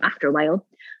 after a while,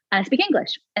 and I speak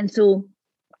English. And so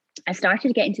I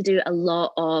started getting to do a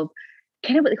lot of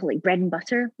kind of what they call like bread and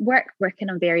butter work, working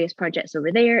on various projects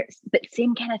over there, but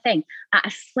same kind of thing at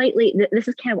a slightly, this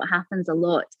is kind of what happens a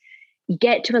lot. You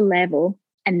get to a level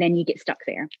and then you get stuck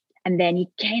there. And then you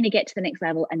kind of get to the next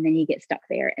level and then you get stuck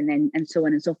there and so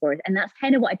on and so forth. And that's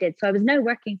kind of what I did. So I was now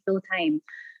working full time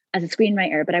as a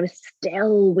screenwriter, but I was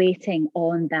still waiting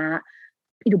on that,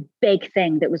 big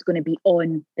thing that was going to be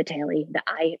on the telly that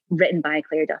I written by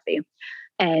Claire Duffy.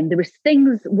 And there was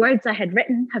words I had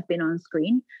written have been on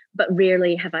screen, but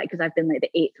rarely have I, because I've been like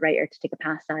the 8th writer to take a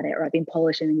pass at it, or I've been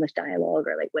polishing English dialogue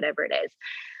or like whatever it is.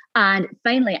 And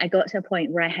finally I got to a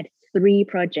point where I had 3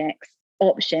 projects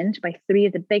optioned by 3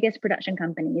 of the biggest production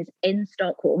companies in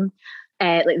Stockholm,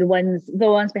 like the ones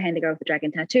behind The Girl with the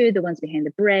Dragon Tattoo, the ones behind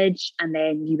The Bridge, and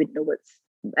then you would know what's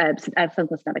a film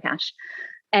called Snabba-Cash.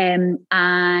 And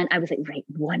I was like, right,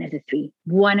 one of the three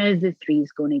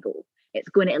is going to go. It's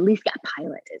going to at least get a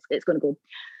pilot. It's going to go.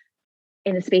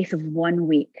 In the space of 1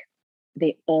 week,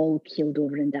 they all keeled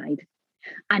over and died.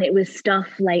 And it was stuff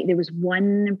like, there was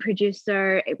one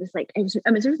producer, it was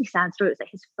a really sad story. It was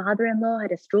like his father-in-law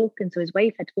had a stroke, and so his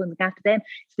wife had to go and look after them.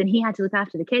 So then he had to look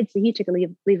after the kids. So he took a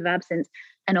leave of absence,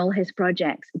 and all his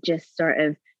projects just sort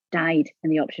of died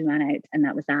and the option ran out. And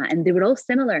that was that. And they were all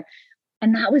similar.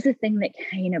 And that was the thing that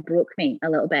kind of broke me a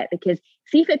little bit, because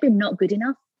see if it had been not good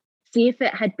enough, see if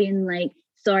it had been like,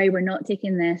 sorry, we're not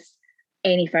taking this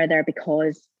any further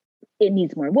because it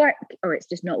needs more work, or it's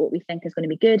just not what we think is going to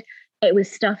be good. It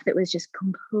was stuff that was just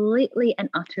completely and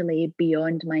utterly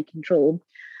beyond my control.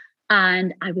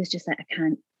 And I was just like, I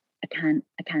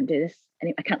can't do this.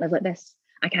 I can't live like this.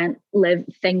 I can't live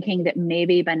thinking that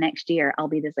maybe by next year I'll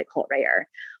be this like hot writer,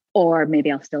 or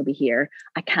maybe I'll still be here.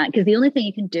 I can't, because the only thing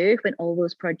you can do when all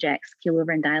those projects keel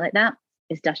over and die like that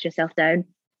is dust yourself down,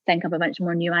 think up a bunch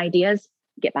more new ideas,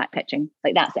 get back pitching.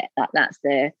 Like that's it. That's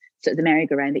the sort of the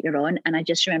merry-go-round that you're on. And I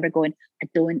just remember going, I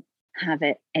don't have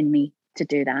it in me to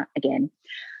do that again.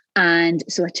 And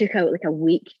so I took out like a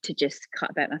week to just cut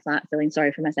about my flat, feeling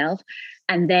sorry for myself.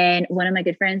 And then one of my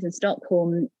good friends in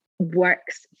Stockholm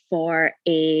works for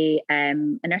a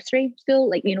nursery school.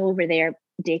 Like, over there,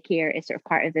 daycare is sort of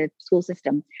part of the school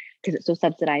system because it's so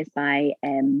subsidized by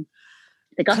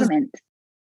the government.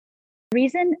 The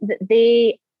reason that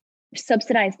they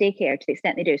subsidize daycare to the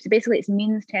extent they do, so basically it's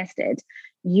means tested.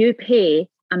 You pay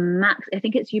I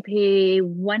think it's you pay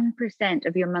 1%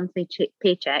 of your monthly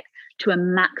paycheck to a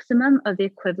maximum of the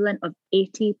equivalent of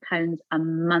 £80 a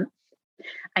month.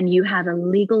 And you have a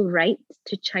legal right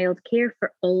to childcare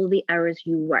for all the hours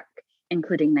you work,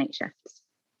 including night shifts.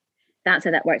 That's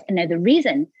how that works. And now the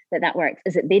reason that works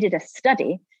is that they did a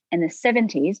study in the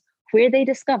 70s where they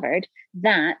discovered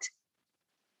that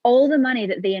all the money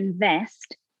that they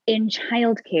invest in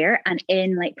childcare and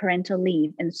in like parental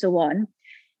leave and so on,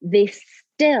 they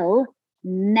still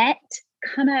net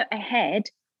come out ahead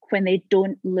when they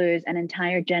don't lose an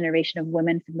entire generation of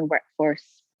women from the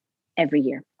workforce every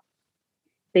year.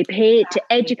 They pay to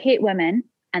educate women,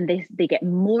 and they get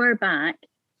more back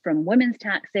from women's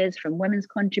taxes, from women's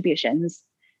contributions.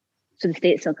 So the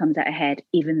state still comes out ahead,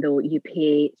 even though you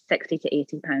pay £60 to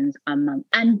 £80 a month.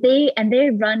 And they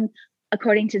run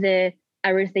according to the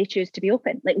hours they choose to be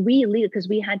open. Like because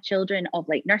we had children of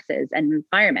like nurses and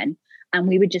firemen, and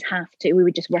we would just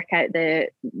work out the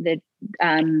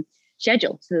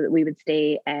schedule so that we would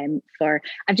stay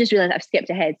I've just realized I've skipped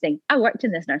ahead saying I worked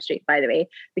in this nursery, by the way,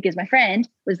 because my friend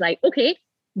was like, okay,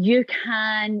 you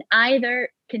can either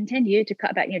continue to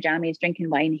cut back your jammies, drinking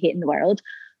wine, hating the world,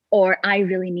 or I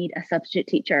really need a substitute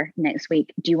teacher next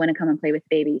week. Do you want to come and play with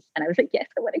babies? And I was like, yes,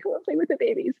 I want to come and play with the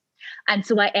babies. And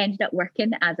so I ended up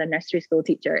working as a nursery school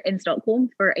teacher in Stockholm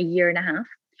for a year and a half.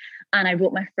 And I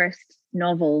wrote my first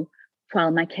novel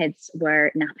while my kids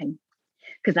were napping,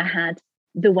 because I had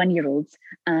the 1-year-olds,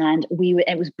 and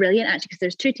it was brilliant actually, because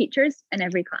there's 2 teachers in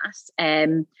every class,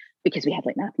 because we had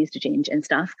like nappies to change and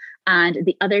stuff. And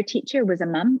the other teacher was a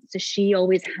mum, so she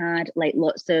always had like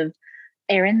lots of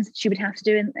errands she would have to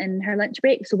do in her lunch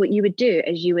break. So what you would do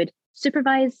is you would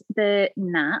supervise the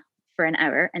nap for an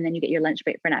hour, and then you get your lunch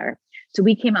break for an hour. So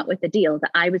we came up with the deal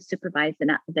that I would supervise the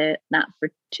nap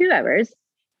for 2 hours.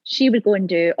 She would go and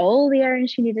do all the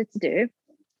errands she needed to do,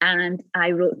 and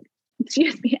I wrote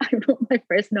my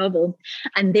first novel.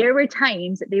 And there were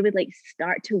times that they would like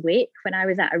start to wake when I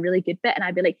was at a really good bit, and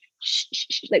I'd be like, shh, shh,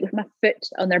 shh, like with my foot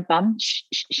on their bum, shh,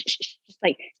 shh, shh, shh,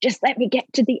 just let me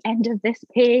get to the end of this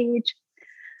page.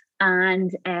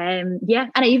 And and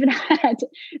I even had,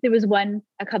 there was one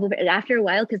a couple of, after a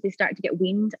while, because they start to get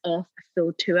weaned off a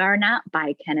full 2-hour nap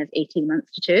by kind of 18 months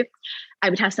to 2,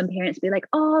 I would have some parents be like,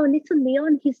 oh, little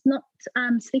Leon, he's not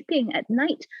sleeping at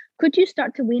night, could you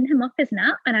start to wean him off his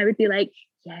nap? And I would be like,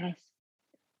 yes.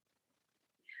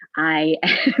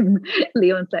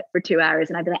 Leon slept for 2 hours,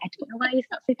 and I'd be like, I don't know why he's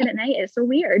not sleeping at night, it's so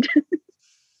weird.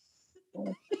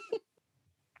 I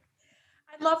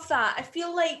love that. I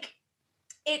feel like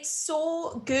it's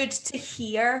so good to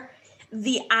hear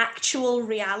the actual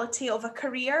reality of a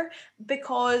career,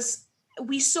 because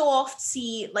we so often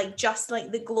see like just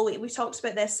like the glowy, we talked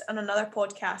about this on another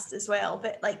podcast as well,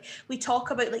 but like we talk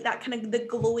about like that kind of the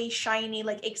glowy, shiny,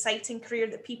 like exciting career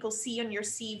that people see on your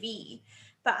CV.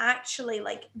 But actually,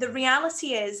 like the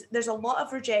reality is there's a lot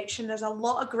of rejection, there's a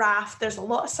lot of graft, there's a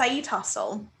lot of side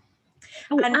hustle.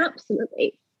 Oh, and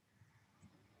absolutely.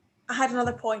 I had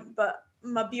another point, but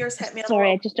my beers hit me.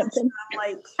 Sorry, I just jumped in.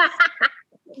 Like,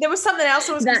 there was something else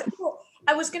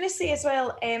I was going to say as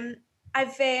well.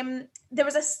 There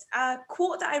was a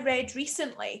quote that I read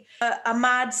recently.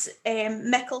 Mads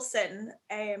Mikkelsen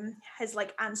has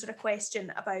like answered a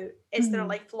question about, is there a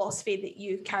life philosophy that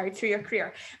you carried through your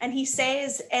career? And he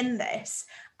says in this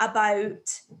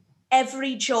about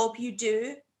every job you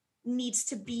do needs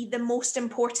to be the most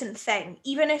important thing,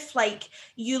 even if like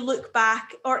you look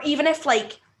back, or even if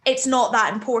like it's not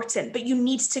that important, but you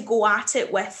need to go at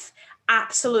it with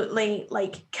absolutely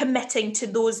like committing to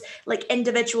those like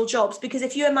individual jobs. Because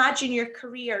if you imagine your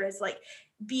career as like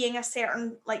being a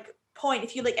certain like point,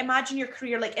 if you like imagine your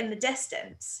career like in the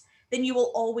distance, then you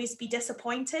will always be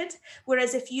disappointed.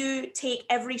 Whereas if you take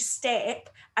every step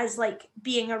as like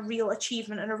being a real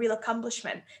achievement and a real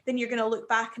accomplishment, then you're going to look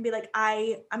back and be like,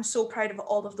 I'm so proud of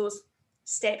all of those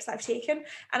steps I've taken.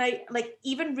 And I like,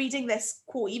 even reading this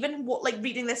quote, even what like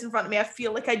reading this in front of me, I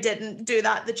feel like I didn't do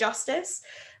that the justice.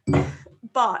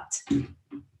 But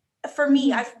for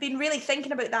me, I've been really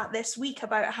thinking about that this week,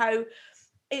 about how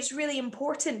it's really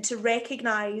important to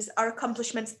recognize our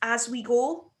accomplishments as we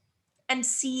go and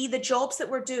see the jobs that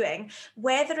we're doing,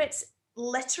 whether it's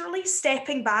literally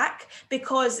stepping back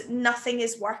because nothing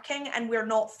is working and we're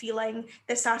not feeling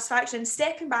the satisfaction,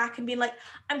 stepping back and being like,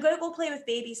 I'm going to go play with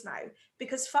babies now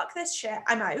because fuck this shit,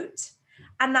 I'm out.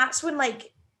 And that's when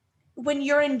like, when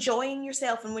you're enjoying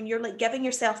yourself and when you're like giving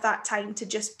yourself that time to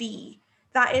just be,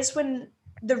 that is when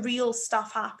the real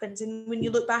stuff happens. And when you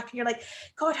look back and you're like,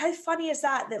 God, how funny is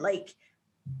that like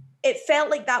it felt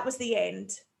like that was the end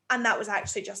and that was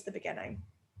actually just the beginning.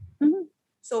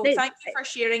 So thank you for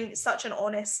sharing such an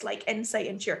honest like insight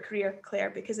into your career,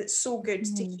 Claire, because it's so good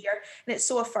to hear and it's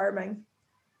so affirming.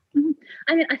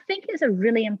 I mean, I think it's a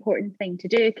really important thing to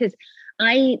do, because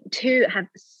I too have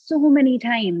so many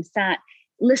times sat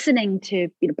listening to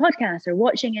podcasts or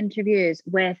watching interviews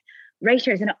with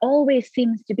writers, and it always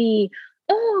seems to be,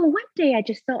 oh, one day I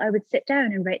just thought I would sit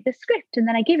down and write the script, and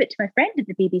then I gave it to my friend at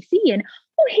the BBC, and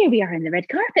oh, here we are in the red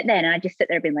carpet then, and I just sit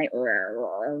there being like,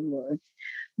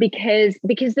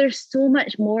 because there's so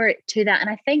much more to that. And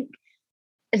I think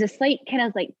there's a slight kind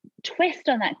of like twist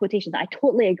on that quotation that I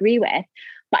totally agree with.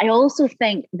 But I also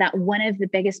think that one of the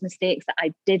biggest mistakes that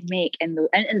I did make and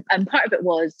part of it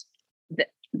was that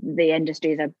the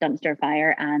industry is a dumpster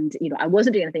fire, and I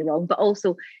wasn't doing anything wrong, but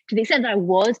also to the extent that I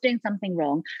was doing something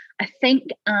wrong, I think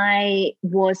I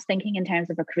was thinking in terms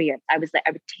of a career. I was like,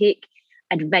 I would take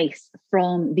advice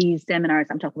from these seminars.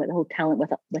 I'm talking about the whole talent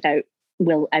without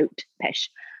will out pish.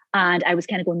 And I was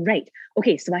kind of going, right,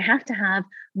 okay, so I have to have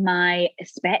my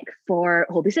spec for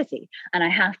Holby City, and I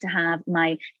have to have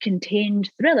my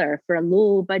contained thriller for a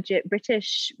low budget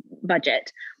British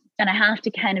budget. And I have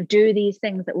to kind of do these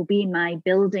things that will be my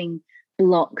building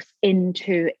blocks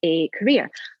into a career.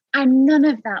 And none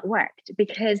of that worked,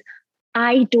 because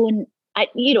I don't have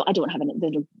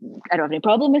any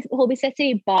problem with Holby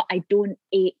City, but I don't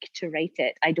ache to write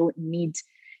it. I don't need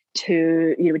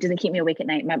to, it doesn't keep me awake at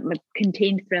night. My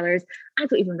contained thrillers, I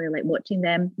don't even really like watching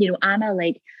them. I'm a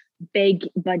like big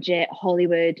budget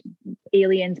Hollywood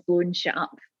aliens blowing shit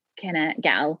up kind of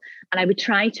gal. And I would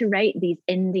try to write these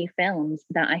indie films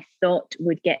that I thought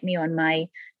would get me on my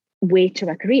way to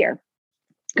a career.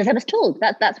 Because I was told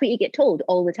that's what you get told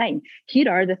all the time.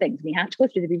 Here are the things, and you have to go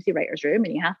through the BBC writers' room,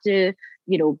 and you have to,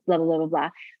 blah, blah, blah, blah, blah.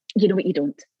 You know what, you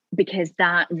don't, because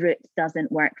that route doesn't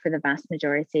work for the vast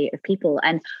majority of people.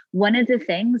 And one of the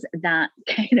things that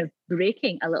kind of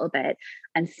breaking a little bit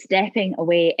and stepping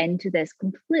away into this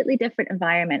completely different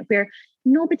environment where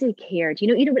nobody cared, you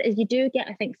know what it is, you do get,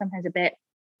 I think, sometimes a bit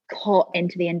caught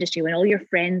into the industry when all your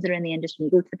friends are in the industry, you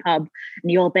go to the pub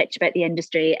and you all bitch about the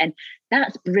industry, and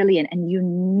that's brilliant and you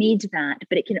need that,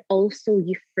 but it can also,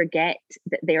 you forget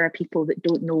that there are people that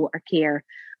don't know or care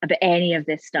about any of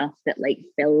this stuff that like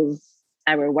fills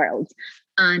our world.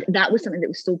 And that was something that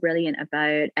was so brilliant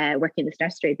about working in this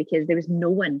nursery, because there was no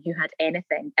one who had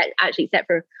anything, actually, except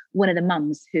for one of the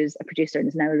mums who's a producer and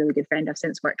is now a really good friend I've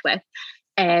since worked with.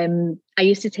 I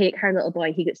used to take her little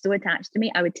boy, he got so attached to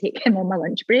me, I would take him on my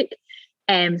lunch break.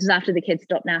 This was after the kids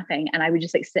stopped napping, and I would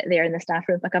just like sit there in the staff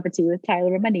room with a cup of tea with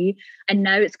Tyler on my knee. And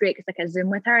now it's great because like I Zoom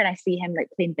with her and I see him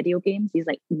like playing video games. He's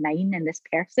like 9 and this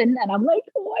person, and I'm like,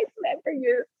 oh, I remember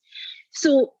you.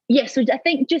 So yeah, so I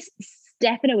think just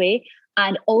stepping away.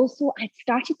 And also I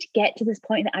started to get to this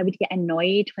point that I would get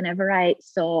annoyed whenever I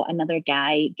saw another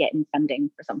guy getting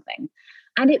funding for something.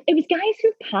 And it was guys who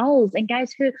are pals and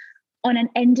guys who on an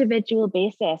individual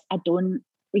basis, I don't,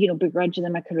 begrudge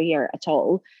them a career at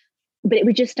all. But it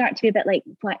would just start to be a bit like,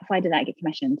 why did that get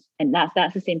commissioned? And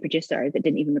that's the same producer that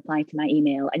didn't even reply to my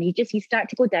email. And you start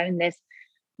to go down this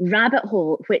rabbit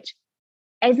hole, which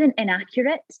isn't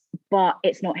inaccurate, but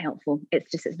it's not helpful.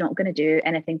 It's not going to do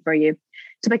anything for you.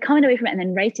 So by coming away from it and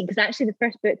then writing, because actually the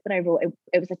first book that I wrote,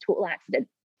 it was a total accident.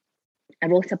 I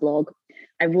wrote a blog.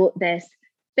 I wrote this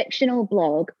fictional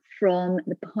blog from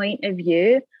the point of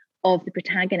view of the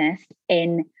protagonist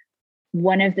in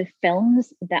one of the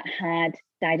films that had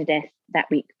died a death that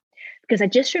week. Because I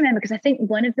just remember, because I think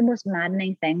one of the most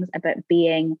maddening things about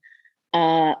being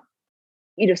a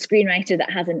screenwriter that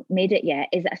hasn't made it yet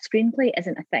is that a screenplay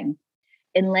isn't a thing.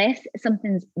 Unless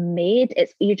something's made,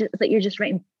 it's like you're just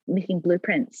making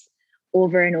blueprints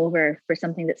over and over for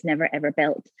something that's never ever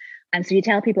built. And so you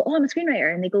tell people, oh, I'm a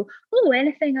screenwriter, and they go, oh,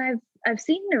 anything I've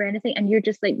seen or anything, and you're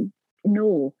just like,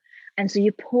 no. And so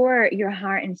you pour your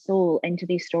heart and soul into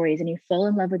these stories, and you fall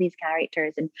in love with these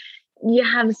characters, and you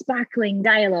have sparkling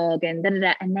dialogue and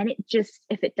da-da-da, and then it just,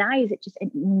 if it dies,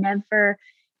 it never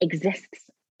exists.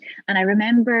 And I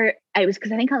remember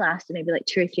because I think I lasted maybe like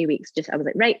 2 or 3 weeks. I was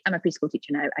like, right, I'm a preschool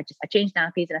teacher now. I changed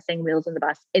nappies and I sing Wheels on the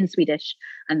Bus in Swedish,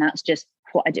 and that's just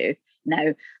what I do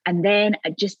now. And then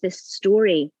just this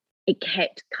story, it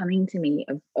kept coming to me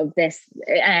of this.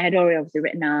 I had already obviously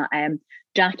written a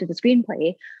draft of the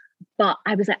screenplay, but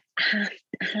I was like, I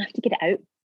have to get it out.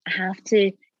 I have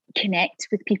to connect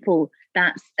with people.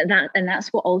 That's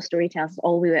what all storytellers,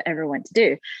 all we would ever want to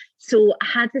do. So I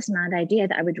had this mad idea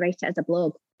that I would write it as a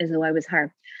blog, as though I was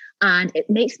her. And it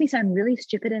makes me sound really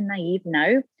stupid and naive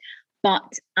now,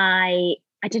 but I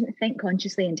didn't think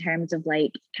consciously in terms of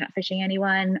like catfishing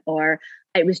anyone, or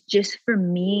it was just, for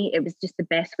me, it was just the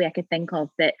best way I could think of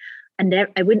that. And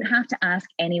I wouldn't have to ask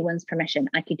anyone's permission.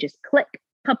 I could just click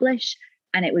publish,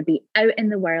 and it would be out in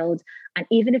the world. And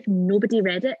even if nobody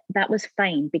read it, that was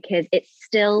fine, because it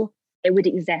would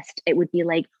exist. It would be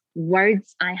like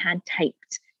words I had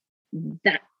typed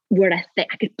that were a thing.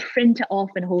 I could print it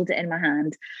off and hold it in my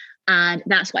hand. And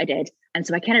that's what I did. And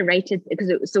so I kind of rated, because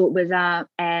it was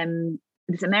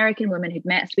this American woman who'd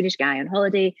met a Swedish guy on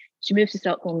holiday. She moves to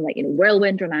Stockholm, like,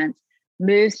 whirlwind romance,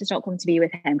 moves to Stockholm to be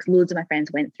with him, because loads of my friends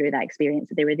went through that experience.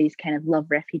 They were these kind of love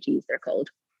refugees, they're called.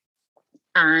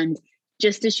 And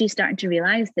just as she's starting to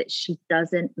realize that she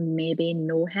doesn't maybe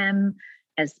know him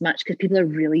as much, because people are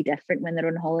really different when they're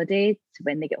on holiday to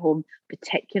when they get home,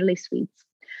 particularly Swedes.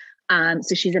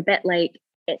 So she's a bit like,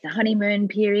 it's a honeymoon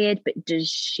period, but does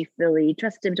she fully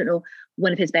trust him? I don't know.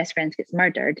 One of his best friends gets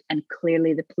murdered, and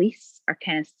clearly the police are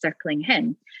kind of circling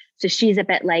him. So she's a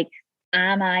bit like,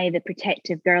 am I the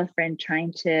protective girlfriend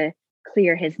trying to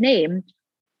clear his name,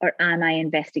 or am I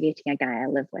investigating a guy I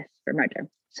live with for murder?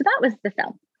 So that was the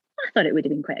film. I thought it would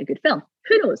have been quite a good film.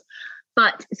 Who knows?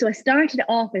 But so I started it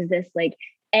off as this like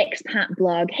expat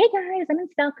blog. Hey guys, I'm in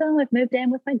Stockholm. I've moved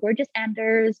in with my gorgeous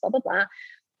Anders, blah, blah, blah.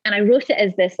 And I wrote it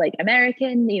as this like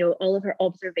American, all of her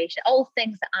observation, all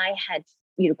things that I had,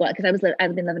 got, because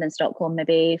I've been living in Stockholm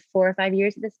maybe 4 or 5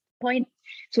 years at this point.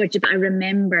 So I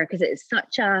remember, because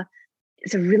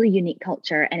it's a really unique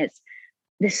culture, and it's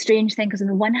this strange thing, because on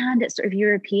the one hand it's sort of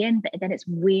European, but then it's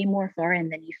way more foreign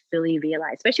than you fully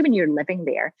realize, especially when you're living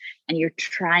there and you're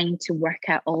trying to work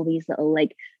out all these little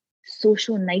like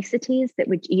social niceties that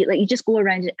would you just go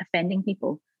around offending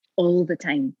people all the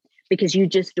time because you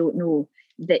just don't know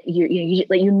that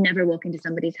you never walk into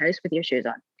somebody's house with your shoes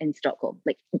on in Stockholm,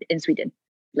 like in Sweden,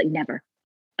 like never,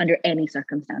 under any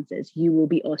circumstances. You will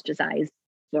be ostracized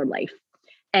for life.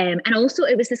 And also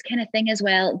it was this kind of thing as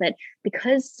well, that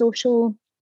because social,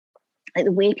 like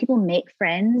the way people make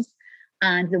friends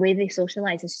and the way they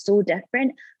socialize is so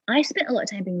different, I spent a lot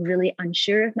of time being really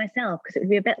unsure of myself, because it would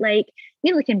be a bit like,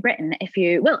 like in Britain, a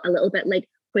little bit like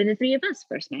when the three of us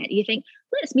first met, you think,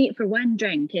 let's meet for one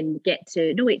drink and get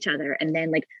to know each other. And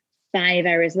then like 5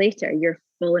 hours later, you're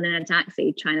falling in a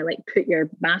taxi trying to like put your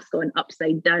mask on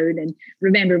upside down and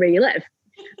remember where you live.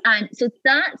 And so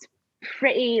that's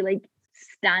pretty like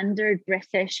standard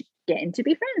British getting to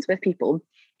be friends with people.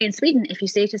 In Sweden, if you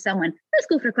say to someone, let's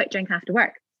go for a quick drink after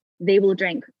work, they will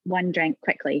drink one drink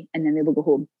quickly and then they will go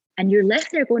home. And you're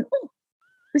left there going, oh,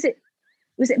 was it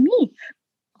me?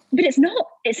 But it's not.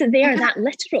 It's that they are that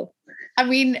literal. I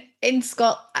mean, in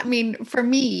Scotland, for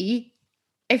me,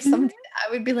 if something,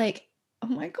 I would be like, oh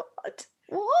my God,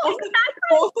 what?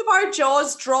 Both of our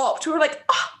jaws dropped. We were like,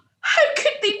 oh, how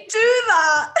could they do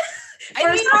that?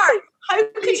 How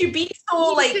could you be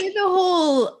so like the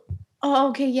whole, oh,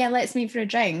 okay, yeah, let's meet for a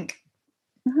drink.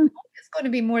 It's going to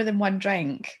be more than one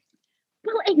drink.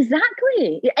 Well,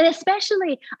 exactly. And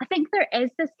especially, I think there is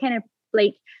this kind of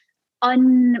like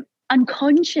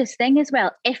unconscious thing as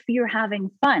well. If you're having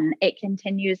fun, it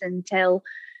continues until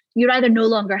you're either no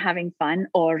longer having fun,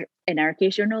 or in our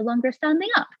case, you're no longer standing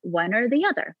up, one or the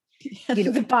other.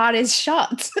 The bar is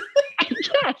shut.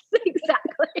 Yes,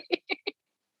 exactly.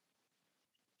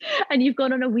 And you've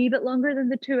gone on a wee bit longer than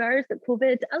the 2 hours that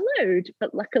COVID allowed.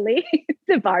 But luckily,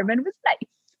 the barman was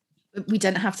nice. We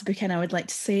didn't have to book in, I would like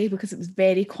to say, because it was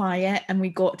very quiet and we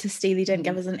got to stay. They didn't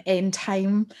give us an end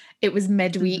time. It was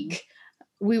midweek.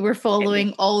 We were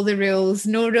following all the rules.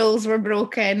 No rules were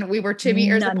broken. We were 2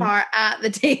 meters apart at the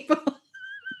table.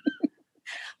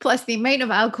 Plus, the amount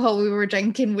of alcohol we were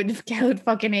drinking would have killed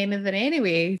fucking anything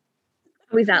anyway.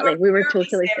 Exactly. We were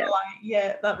totally still.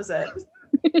 Yeah, that was it.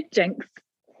 Jinx.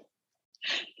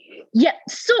 Yeah,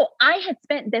 so I had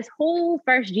spent this whole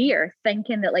first year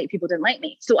thinking that like people didn't like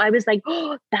me. So I was like,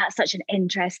 oh, that's such an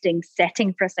interesting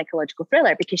setting for a psychological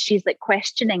thriller, because she's like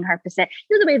questioning her perception.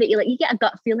 The way that you get a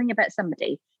gut feeling about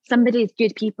somebody's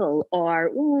good people,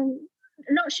 or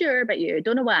not sure about you,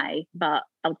 don't know why, but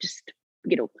I'll just,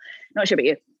 not sure about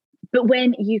you. But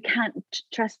when you can't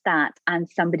trust that and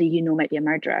somebody might be a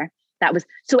murderer, that was,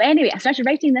 so anyway, I started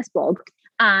writing this blog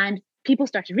and people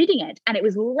started reading it, and it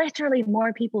was literally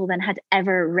more people than had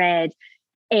ever read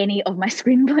any of my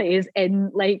screenplays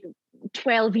in like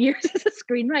 12 years as a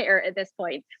screenwriter at this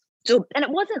point. So, and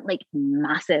it wasn't like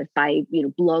massive by,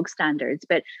 blog standards,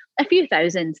 but a few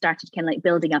thousand started kind of like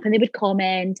building up, and they would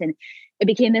comment, and it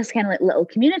became this kind of like little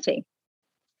community.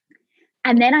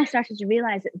 And then I started to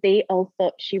realize that they all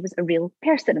thought she was a real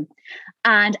person.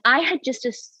 And I had just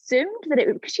assumed that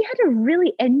because she had a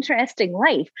really interesting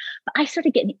life. But I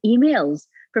started getting emails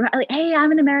from her like, hey,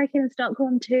 I'm an American in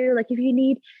Stockholm too. Like, if you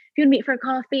want to meet for a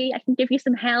coffee, I can give you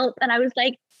some help. And I was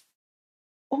like,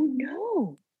 oh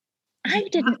no, I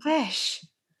didn't. Catfish.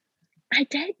 I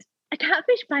did. A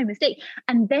catfish by mistake.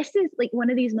 And this is like one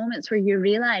of these moments where you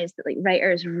realize that like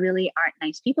writers really aren't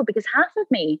nice people, because half of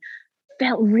me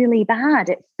felt really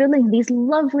bad at fooling these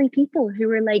lovely people who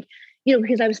were like,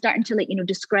 because I was starting to like,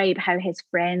 describe how his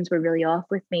friends were really off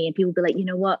with me, and people would be like, you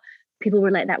know what, people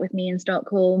were like that with me in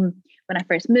Stockholm when I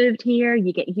first moved here,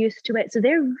 you get used to it. So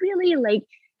they're really like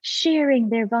sharing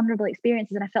their vulnerable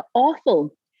experiences, and I felt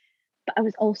awful. But I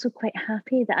was also quite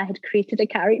happy that I had created a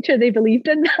character they believed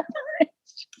in that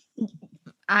much.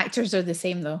 Actors are the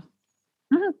same though.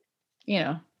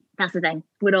 That's the thing.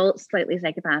 We're all slightly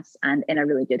psychopaths, and in a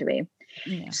really good way.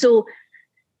 Yeah. So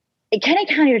it kind of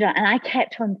carried on, and I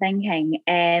kept on thinking,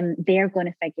 they're going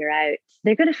to figure out.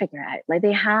 Like,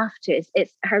 they have to.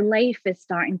 It's her life is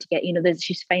starting to get,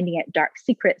 she's finding out dark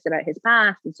secrets about his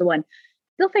past and so on.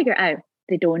 They'll figure it out.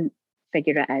 They don't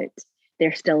figure it out.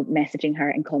 They're still messaging her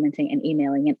and commenting and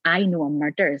emailing, and I know a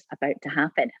murder's about to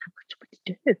happen. And I'm like, what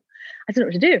to do? I don't know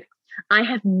what to do. I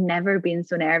have never been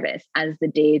so nervous as the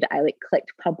day that I like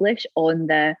clicked publish on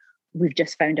the "we've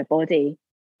just found a body"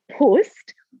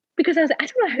 post, because I was like, I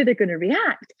don't know how they're going to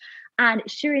react. And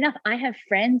sure enough, I have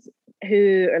friends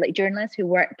who are like journalists who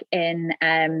work in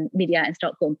media in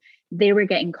Stockholm. They were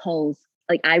getting calls.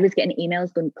 Like, I was getting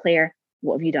emails going, Claire,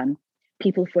 what have you done?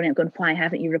 People phoning up going, why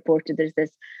haven't you reported there's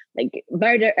this like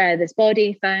murder, this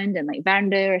body found in like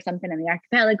Vanuatu or something in the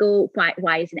archipelago.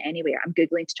 Why isn't it anywhere? I'm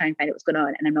Googling to try and find out what's going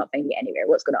on, and I'm not finding it anywhere.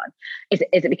 What's going on? Is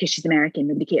it because she's American?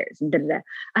 Nobody cares. And, and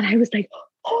I was like,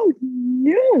 oh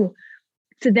no.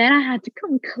 So then I had to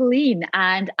come clean,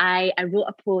 and I wrote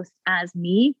a post as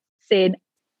me saying,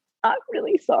 I'm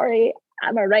really sorry,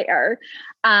 I'm a writer.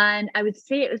 And I would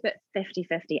say it was about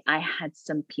 50-50. I had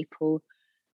some people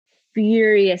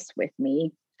furious with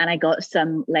me, and I got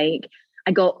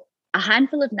a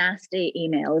handful of nasty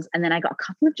emails, and then I got a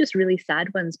couple of just really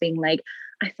sad ones being like,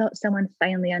 I thought someone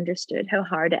finally understood how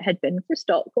hard it had been for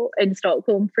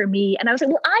Stockholm for me. And I was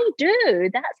like, well, I do.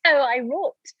 That's how I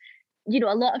wrote. You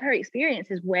know, a lot of her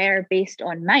experiences were based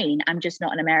on mine. I'm just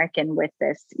not an American with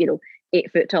this,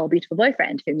 8-foot tall, beautiful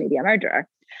boyfriend who may be a murderer.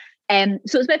 So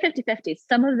it was about 50-50.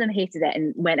 Some of them hated it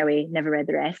and went away, never read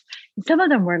the rest. And some of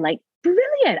them were like,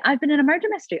 brilliant. I've been in a murder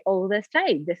mystery all this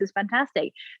time. This is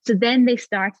fantastic. So then they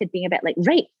started being a bit like,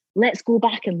 right, let's go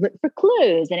back and look for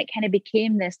clues. And it kind of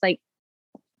became this like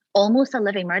almost a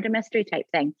living murder mystery type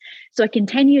thing. So I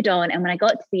continued on. And when I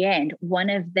got to the end, one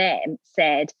of them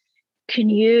said, can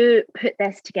you put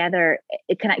this together?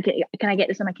 Can I get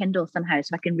this on my Kindle somehow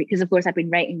so I can read? Because of course I've been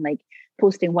writing, like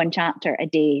posting one chapter a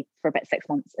day for about 6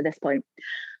 months at this point.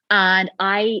 And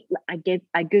I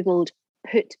Googled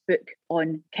put book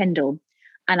on Kindle,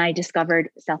 and I discovered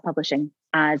self-publishing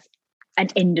as an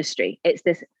industry. It's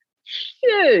this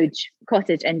huge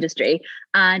cottage industry,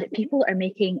 and people are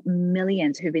making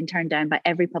millions who've been turned down by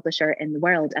every publisher in the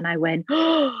world. And I went,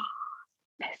 oh,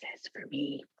 this is for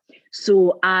me.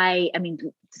 So I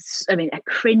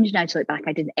cringe now to look back.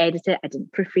 I didn't edit it. I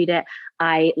didn't proofread it.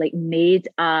 I like made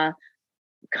a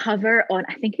cover on,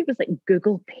 I think it was like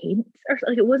Google Paint or something.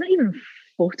 Like, it wasn't even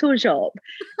Photoshop.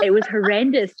 It was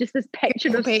horrendous. Just this picture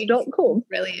of Stockholm.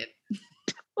 Brilliant.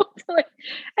 Totally.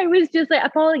 It was just like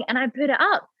appalling. And I put it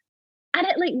up, and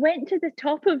it like went to the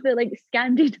top of the like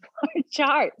Scandinavian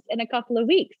charts in a couple of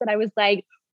weeks. And I was like,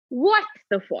 what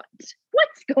the what?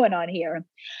 What's going on here?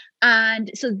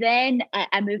 And so then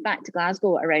I moved back to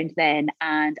Glasgow around then,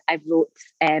 and I wrote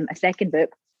a second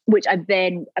book, which I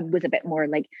then was a bit more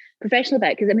like professional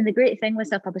about. Because I mean, the great thing with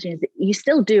self-publishing is that you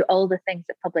still do all the things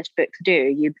that published books do.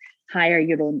 You hire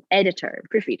your own editor,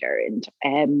 proofreader,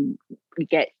 and you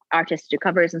get artists to do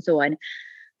covers and so on.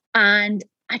 And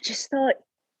I just thought,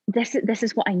 this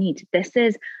is what I need.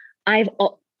 I've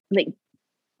like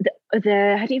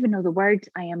the I don't even know the word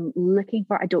I am looking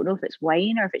for. I don't know if it's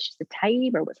wine or if it's just the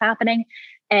time or what's happening.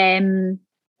 Probably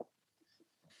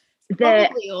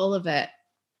all of it.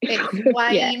 It's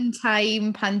wine, yeah.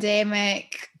 Time,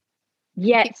 pandemic.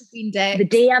 Yes. The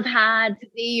day I've had. The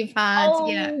day you've had.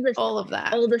 All of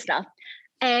that. All the stuff.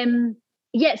 So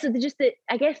I guess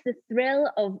the thrill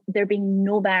of there being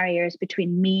no barriers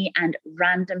between me and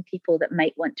random people that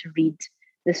might want to read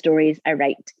the stories I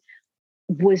write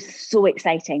was so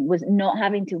exciting. Was not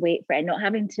having to wait for it, not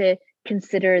having to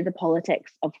consider the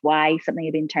politics of why something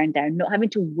had been turned down, not having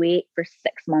to wait for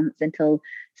 6 months until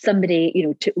somebody,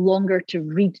 took longer to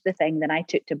read the thing than I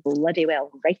took to bloody well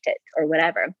write it or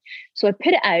whatever. So I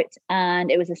put it out,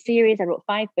 and it was a series. I wrote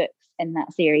 5 books in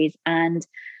that series, and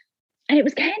it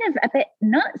was kind of a bit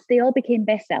nuts. They all became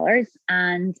bestsellers,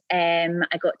 and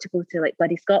I got to go to like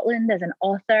bloody Scotland as an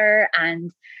author,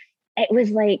 and it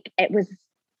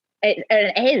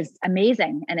is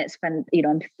amazing, and it's fun.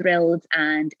 I'm thrilled,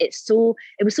 and it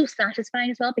was so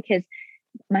satisfying as well, because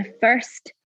my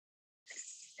first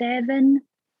 8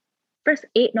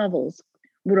 novels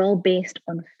were all based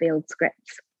on failed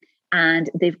scripts, and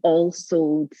they've all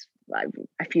sold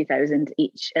a few thousand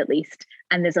each at least.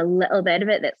 And there's a little bit of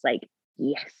it that's like,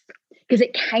 yes, because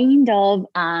it kind of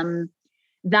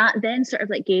that then sort of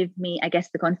like gave me, I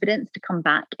guess, the confidence to come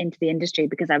back into the industry,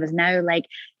 because I was now like,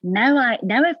 now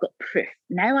I've got proof.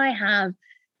 Now I have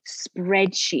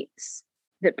spreadsheets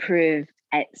that prove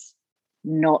it's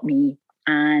not me.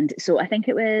 And so I think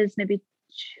it was maybe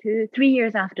 2-3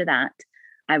 years after that,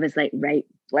 I was like, right,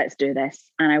 let's do this.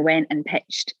 And I went and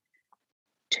pitched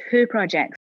 2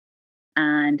 projects,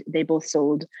 and they both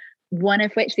sold, one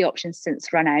of which the option's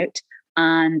since run out.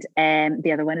 And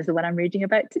the other one is the one I'm reading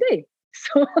about today.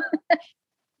 So,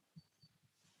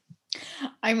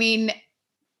 I mean,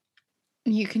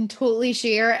 you can totally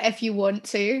share if you want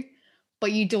to,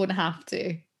 but you don't have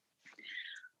to.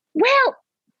 Well,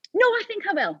 no, I think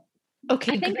I will.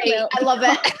 Okay, great. I love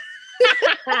it.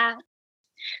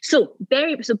 So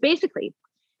basically,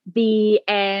 the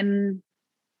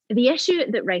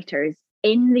issue that writers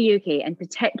in the UK, and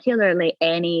particularly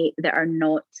any that are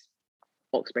not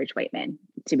Oxbridge white men,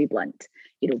 to be blunt,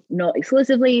 not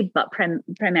exclusively, but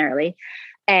primarily,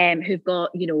 who've got,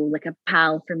 you know, like a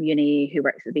pal from uni who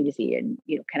works at the BBC, and,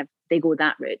 you know, kind of they go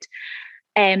that route.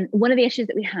 One of the issues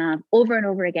that we have over and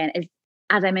over again is,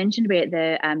 as I mentioned right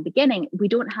at the beginning, we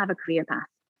don't have a career path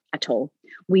at all.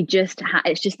 We just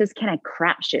it's just this kind of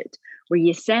crapshoot where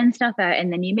you send stuff out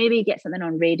and then you maybe get something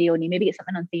on radio and you maybe get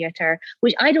something on theatre,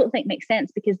 which I don't think makes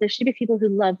sense, because there should be people who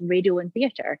love radio and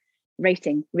theatre,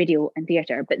 writing, radio and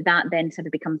theatre, but that then sort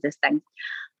of becomes this thing.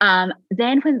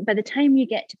 Then by the time you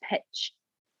get to pitch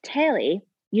telly,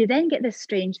 you then get this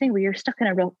strange thing where you're stuck in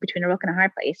between a rock and a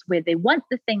hard place, where they want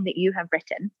the thing that you have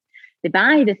written, they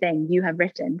buy the thing you have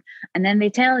written, and then they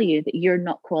tell you that you're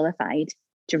not qualified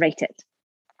to write it.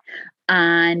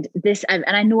 And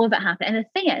I know of it happen. And the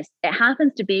thing is, it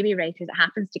happens to baby writers, it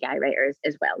happens to guy writers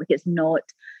as well. Like, it's not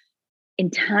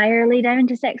entirely down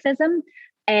to sexism.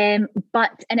 And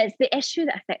it's the issue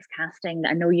that affects casting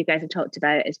that I know you guys have talked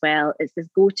about as well. It's this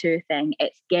go-to thing.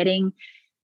 It's getting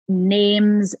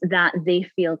names that they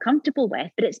feel comfortable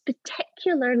with, but it's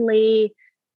particularly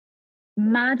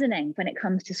maddening when it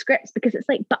comes to scripts, because it's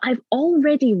like, but I've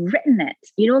already written it.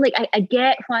 You know, like I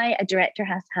get why a director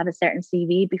has to have a certain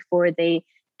CV before they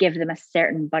give them a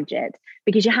certain budget,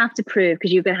 because you have to prove,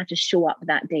 because you're going to have to show up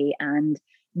that day and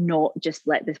not just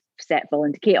let the set fall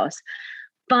into chaos.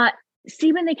 But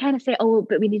see, when they kind of say, oh,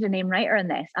 but we need a name writer in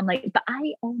this, I'm like, but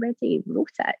I already wrote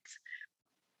it,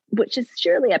 which is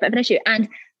surely a bit of an issue. And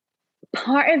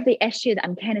part of the issue that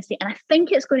I'm kind of seeing, and I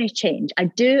think it's going to change, I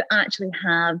do actually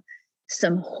have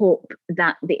some hope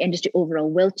that the industry overall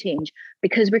will change,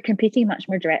 because we're competing much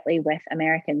more directly with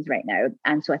Americans right now.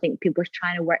 And so I think people are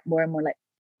trying to work more and more like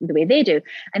the way they do.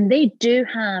 And they do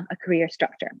have a career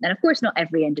structure. And of course, not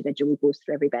every individual goes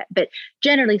through every bit, but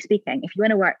generally speaking, if you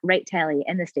want to write telly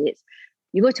in the States,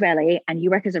 you go to LA and you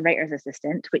work as a writer's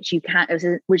assistant, which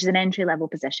is an entry-level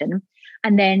position.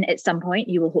 And then at some point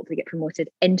you will hopefully get promoted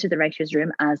into the writer's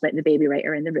room as like the baby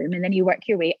writer in the room. And then you work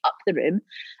your way up the room.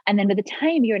 And then by the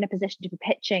time you're in a position to be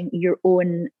pitching your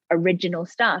own original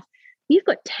stuff, you've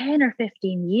got 10 or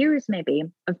 15 years maybe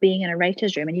of being in a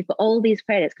writer's room, and you've got all these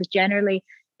credits, because generally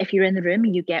if you're in the room,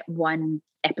 you get one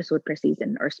episode per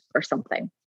season or something.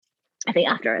 I think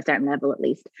after a certain level, at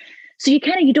least. So you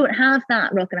don't have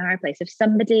that rock and a hard place. If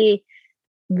somebody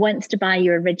wants to buy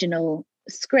your original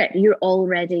script, you're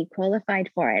already qualified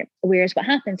for it. Whereas what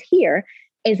happens here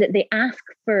is that they ask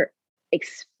for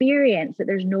experience that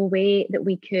there's no way that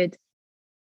we could,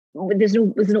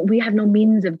 we have no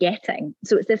means of getting.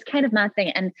 So it's this kind of mad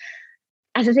thing. And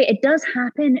as I say, it does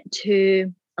happen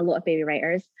to a lot of baby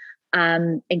writers,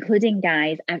 including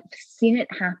guys. I've seen it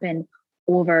happen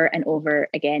over and over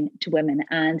again to women.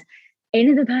 And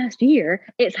in the past year,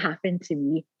 it's happened to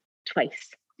me twice.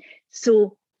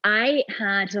 So I've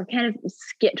kind of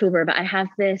skipped over, but I have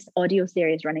this audio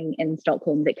series running in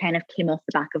Stockholm that kind of came off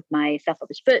the back of my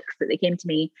self-published books, that they came to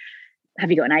me.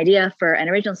 Have you got an idea for an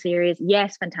original series?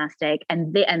 Yes, fantastic.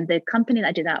 And the company that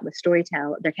I do that with,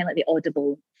 Storytel, they're kind of like the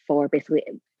Audible for basically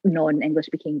non-English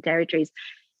speaking territories.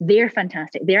 They're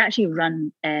fantastic. They're actually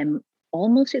run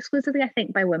almost exclusively, I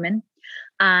think, by women,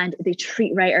 and they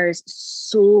treat writers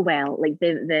so well. Like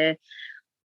the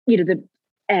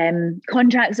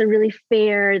contracts are really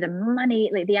fair. The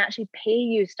money, like they actually pay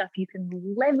you stuff you can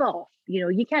live off. You know,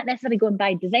 you can't necessarily go and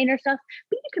buy designer stuff,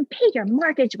 but you can pay your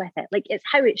mortgage with it. Like, it's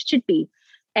how it should be.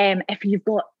 If you've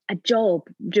got a job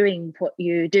doing what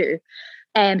you do.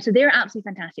 So they're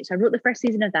absolutely fantastic. So I wrote the first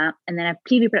season of that, and then a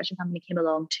TV production company came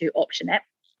along to option it.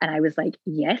 And I was like,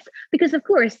 yes, because of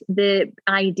course the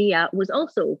idea was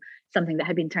also something that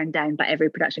had been turned down by every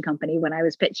production company when I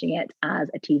was pitching it as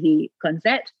a TV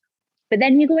concept. But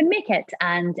then you go and make it,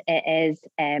 and it's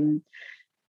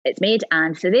made.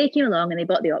 And so they came along and they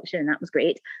bought the option, and that was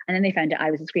great. And then they found out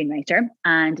I was a screenwriter,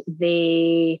 and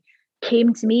they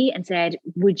came to me and said,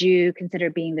 would you consider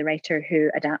being the writer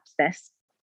who adapts this?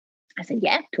 I said,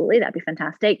 yeah, totally. That'd be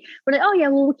fantastic. We're like, oh yeah,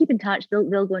 well, we'll keep in touch.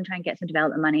 They'll go and try and get some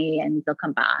development money, and they'll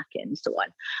come back and so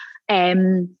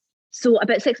on. So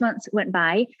about 6 months went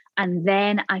by, and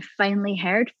then I finally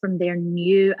heard from their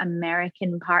new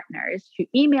American partners, who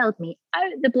emailed me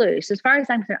out of the blue. So as far as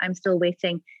I'm concerned, I'm still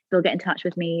waiting. They'll get in touch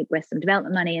with me with some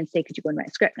development money and say, could you go and write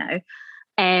a script now?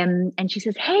 And she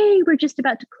says, hey, we're just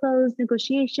about to close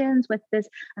negotiations with this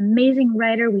amazing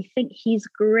writer. We think he's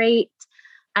great.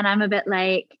 And I'm a bit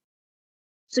like,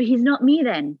 so he's not me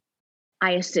then,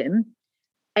 I assume.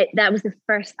 That was the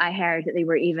first I heard that they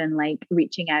were even like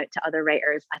reaching out to other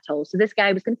writers at all. So this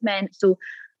guy was going to come in. So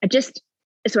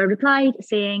I replied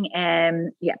saying,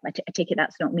 yeah, I take it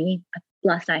that's not me.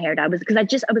 Last I heard,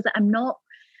 I'm not,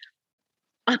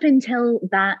 up until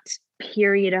that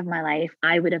period of my life,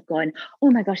 I would have gone,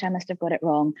 oh my gosh, I must have got it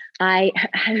wrong.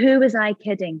 Who was I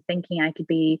kidding, thinking I could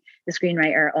be the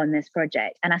screenwriter on this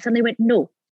project? And I suddenly went, no,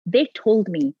 they told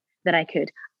me that I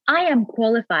could. I am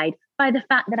qualified by the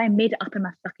fact that I made it up in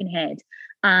my fucking head.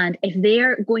 And if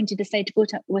they're going to decide to go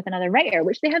with another writer,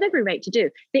 which they have every right to do,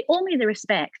 they owe me the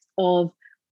respect of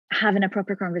having a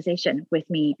proper conversation with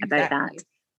me about that.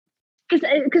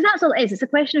 Because that's all it is. It's a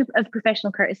question of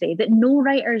professional courtesy that no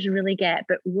writers really get,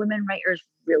 but women writers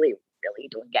really, really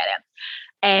don't get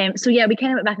it. So yeah, we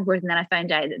kind of went back and forth, and then I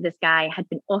found out that this guy had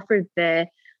been offered the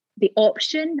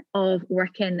option of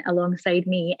working alongside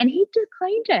me, and he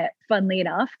declined it, funnily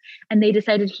enough. And they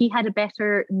decided he had a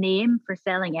better name for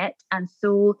selling it, and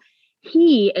so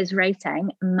he is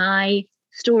writing my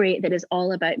story that is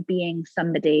all about being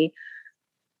somebody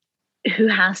who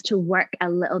has to work a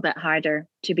little bit harder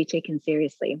to be taken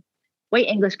seriously. White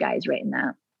English guys writing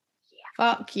that.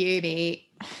 Yeah. Fuck you, mate.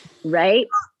 Right?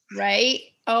 Right?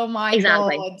 Oh my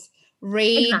God.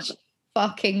 Rage.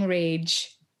 Fucking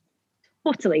rage.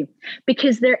 Totally.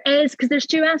 Because there's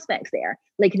two aspects there.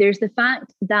 Like, there's the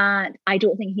fact that I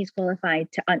don't think he's qualified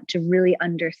to really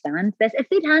understand this. If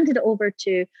they'd handed it over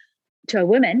to a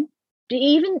woman,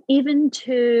 even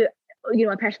to, you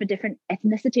know, a person with different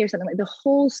ethnicity or something, like, the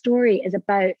whole story is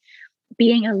about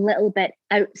being a little bit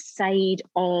outside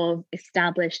of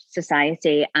established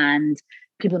society and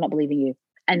people not believing you,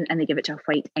 and they give it to a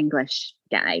white English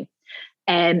guy.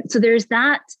 So there's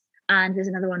that, and there's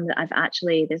another one that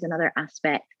there's another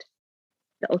aspect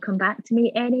that will come back to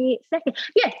me any second.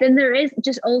 Yes, then there is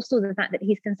just also the fact that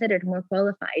he's considered more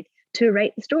qualified to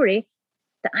write the story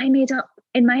that I made up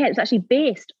in my head. It's actually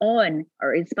based on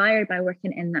or inspired by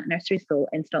working in that nursery school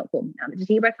in Stockholm. Did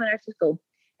he work in a nursery school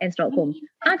in Stockholm?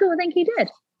 I don't think he did.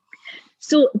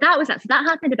 So that was that. So that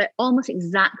happened about almost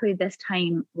exactly this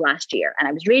time last year. And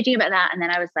I was raging about that. And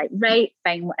then I was like, right,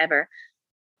 fine, whatever.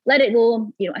 Let it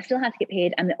go. You know, I still have to get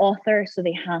paid. I'm the author, so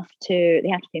they have to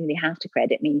pay me, they have to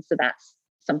credit me. So that's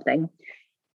something.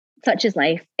 Such is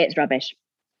life. It's rubbish.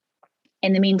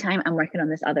 In the meantime, I'm working on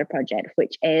this other project,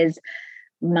 which is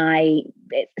I've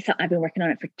been working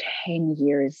on it for 10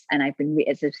 years, and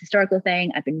it's a historical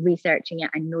thing. I've been researching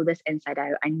it. I know this inside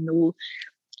out. I know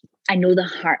the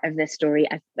heart of this story.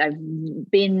 I've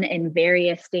been in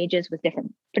various stages with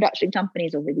different production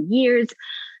companies over the years.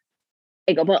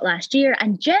 It got bought last year,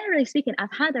 and generally speaking,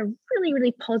 I've had a really,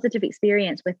 really positive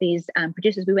experience with these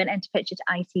producers. We went in to pitch it to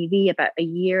ITV about a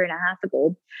year and a half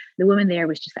ago. The woman there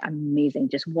was just amazing,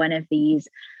 just one of these,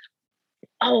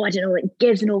 I don't know, like,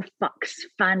 gives no fucks,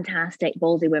 fantastic,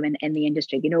 ballsy women in the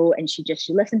industry, you know. And she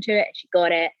listened to it, she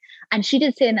got it, and she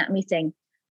did say in that meeting,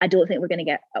 I don't think we're going to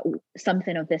get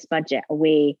something of this budget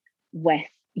away with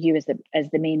you as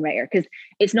the main writer, because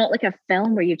it's not like a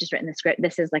film where you've just written the script.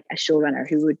 This is like a showrunner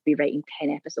who would be writing 10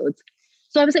 episodes.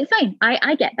 So I was like, fine,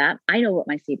 I get that. I know what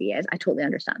my CV is. I totally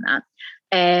understand that.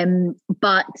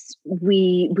 But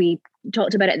we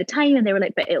talked about it at the time, and they were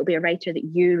like, but it'll be a writer that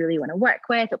you really want to work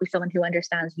with. It'll be someone who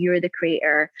understands you're the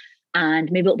creator, and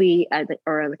maybe it'll be like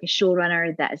a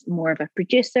showrunner that is more of a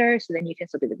producer. So then you can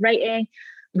still do the writing.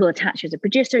 We'll attach you as a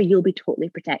producer. You'll be totally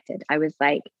protected. I was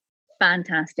like,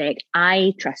 fantastic.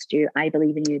 I trust you. I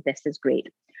believe in you. This is great.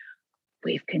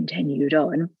 We've continued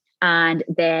on. And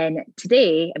then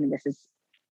today, I mean, this is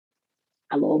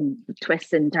a long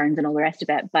twists and turns and all the rest of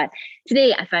it, but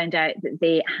today I found out that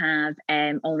they have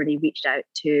already reached out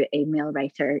to a male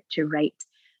writer to write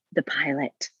the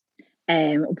pilot,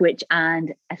 and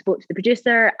I spoke to the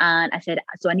producer, and I said,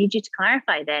 so I need you to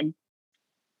clarify then.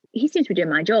 He seems to be doing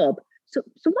my job. So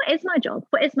what is my job?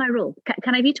 What is my role?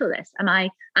 Can I veto this? Am I,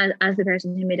 as the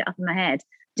person who made it up in my head,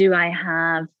 do I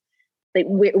have, like,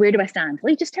 where do I stand?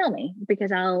 Well, just tell me,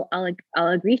 because I'll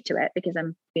agree to it, because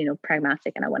I'm, you know,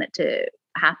 pragmatic and I want it to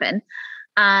happen.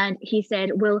 And he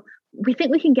said, well, we think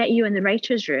we can get you in the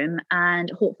writer's room, and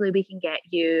hopefully we can get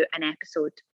you an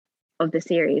episode of the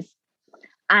series.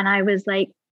 And I was like,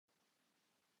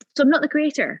 so I'm not the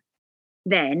creator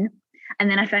then? And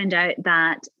then I found out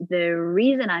that the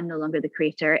reason I'm no longer the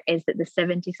creator is that the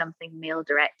 70-something male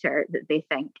director that they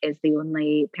think is the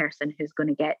only person who's going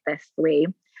to get this way,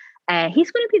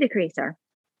 he's going to be the creator.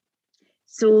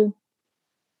 So,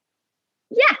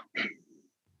 yeah.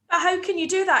 But how can you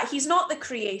do that? He's not the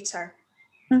creator.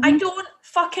 Mm-hmm. I don't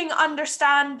fucking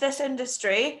understand this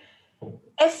industry.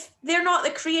 If they're not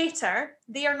the creator,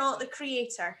 they are not the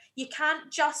creator. You can't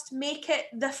just make it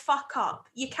the fuck up.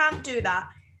 You can't do that.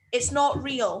 It's not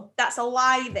real. That's a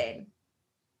lie then.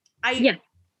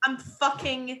 I'm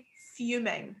fucking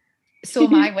fuming. So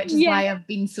am I, which is why I've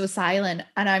been so silent.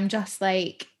 And I'm just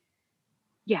like,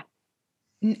 yeah.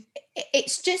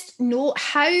 It's just no.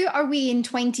 How are we in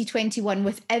 2021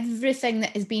 with everything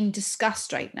that is being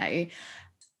discussed right now?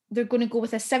 They're going to go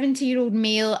with a 70-year-old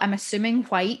male, I'm assuming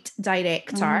white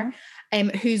director,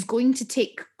 who's going to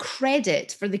take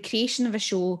credit for the creation of a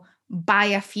show by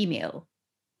a female.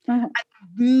 And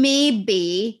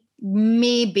maybe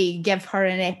give her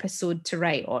an episode to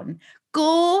write on.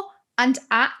 Go and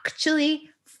actually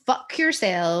fuck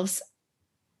yourselves.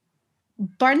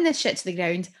 Burn this shit to the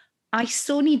ground. I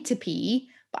so need to pee,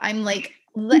 but I'm like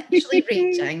literally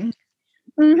raging.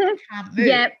 Mm-hmm. Can't move.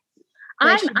 Yeah.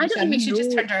 I don't even know.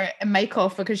 Just turned her mic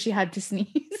off because she had to sneeze.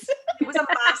 It was a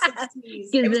massive sneeze.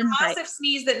 It was a massive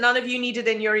sneeze that none of you needed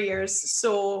in your ears.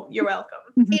 So you're welcome.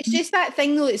 It's just that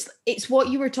thing though. It's what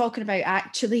you were talking about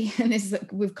actually, and is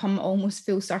that we've come almost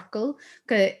full circle.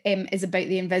 Is about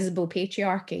the invisible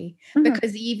patriarchy,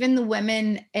 because even the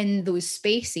women in those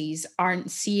spaces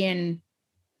aren't seeing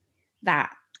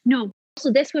that. No. So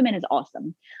this woman is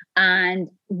awesome. And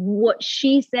what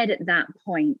she said at that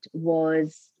point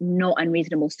was not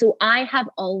unreasonable. So I have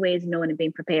always known and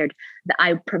been prepared that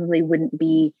I probably wouldn't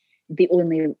be the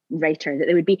only writer, that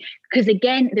there would be, because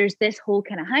again, there's this whole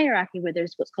kind of hierarchy where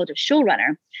there's what's called a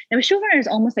showrunner. Now, a showrunner is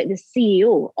almost like the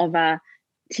CEO of a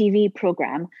TV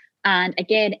program. And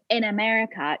again, in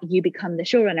America, you become the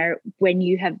showrunner when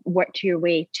you have worked your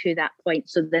way to that point.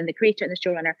 So then the creator and the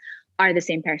showrunner are the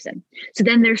same person. So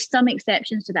then there's some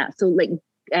exceptions to that. So like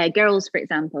Girls, for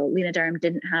example, Lena Durham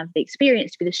didn't have the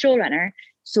experience to be the showrunner.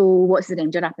 So what's the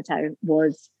name? Judd Apatow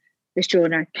was the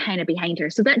showrunner kind of behind her.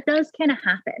 So that does kind of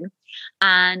happen.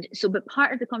 And so, but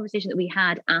part of the conversation that we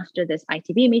had after this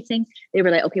ITV meeting, they were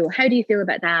like, okay, well, how do you feel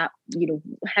about that? You know,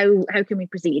 how can we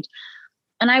proceed?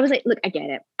 And I was like, look, I get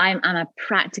it. I'm a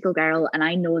practical girl. And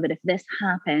I know that if this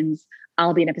happens,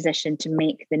 I'll be in a position to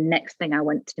make the next thing I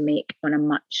want to make on a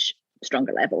much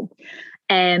stronger level.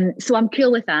 So I'm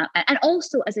cool with that. And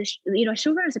also as a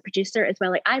showrunner, as a producer as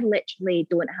well, like I literally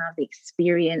don't have the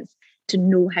experience to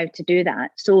know how to do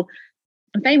that. So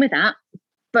I'm fine with that.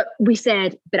 But we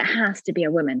said, but it has to be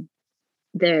a woman,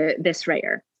 this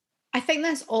writer. I think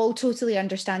that's all totally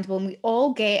understandable, and we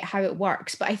all get how it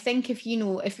works. But I think if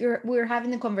we're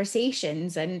having the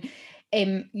conversations and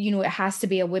it has to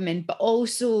be a woman, but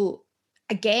also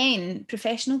again,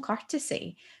 professional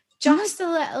courtesy. Just a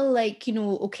little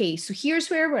okay, so here's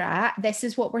where we're at. This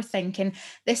is what we're thinking.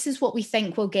 This is what we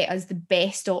think will get us the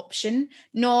best option,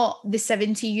 not the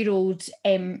 70-year-old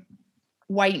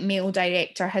white male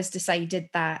director has decided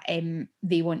that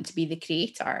they want to be the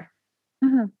creator.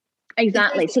 Mm-hmm.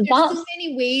 Exactly. There's so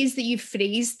many ways that you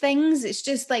phrase things. It's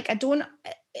just like,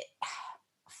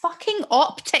 fucking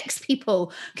optics,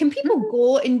 people. Can people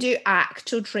go and do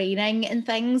actual training and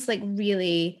things? Like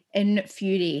really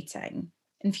infuriating.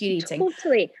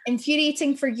 Totally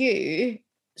infuriating for you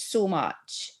so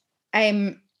much.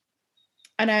 And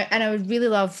I would really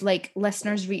love like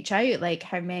listeners reach out, like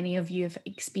how many of you have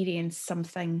experienced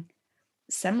something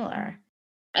similar.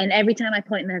 And every time I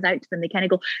point this out to them, they kind of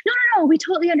go, no, we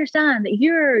totally understand that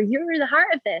you're the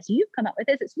heart of this. You've come up with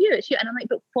this. It's you. And I'm like,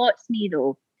 but what's me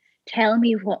though? Tell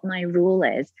me what my role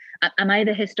is. Am I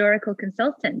the historical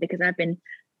consultant? Because I've been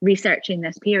researching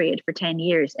this period for 10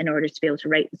 years in order to be able to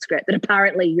write the script that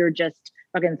apparently you're just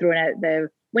fucking throwing out the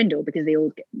window because the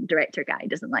old director guy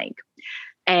doesn't like.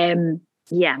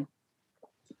 Yeah,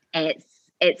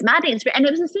 it's maddening. And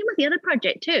it was the same with the other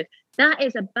project too. That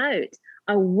is about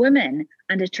a woman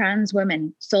and a trans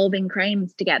woman solving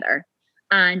crimes together.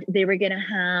 And they were going to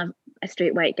have a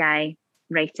straight white guy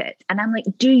write it. And I'm like,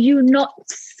 do you not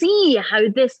see how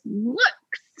this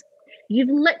looks? You've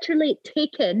literally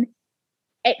taken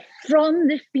it from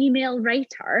the female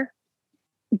writer,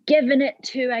 given it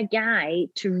to a guy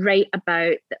to write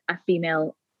about a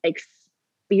female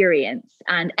experience.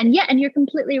 And you're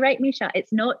completely right, Misha.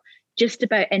 It's not just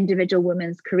about individual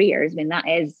women's careers. I mean, that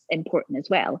is important as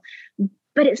well.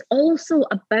 But it's also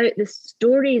about the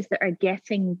stories that are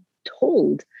getting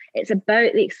told. It's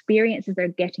about the experiences that are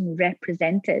getting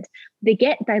represented. They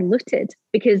get diluted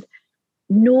because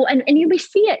and we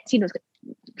see it,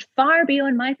 far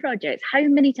beyond my projects. How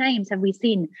many times have we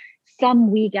seen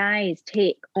some wee guys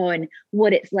take on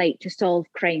what it's like to solve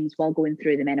crimes while going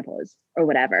through the menopause or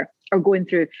whatever, or going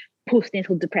through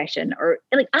postnatal depression, or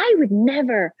like, I would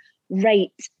never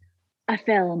write a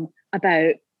film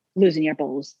about losing your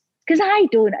balls. Because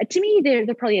to me, they're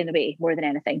probably in the way more than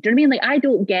anything. Do you know what I mean? Like, I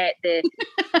don't get the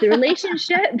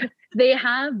relationship they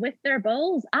have with their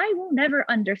balls. I will never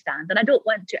understand, and I don't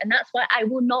want to. And that's why I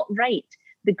will not write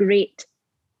the great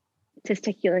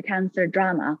testicular cancer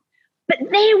drama. But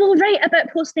they will write about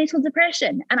postnatal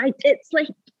depression. And it's like...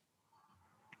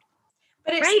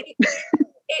 But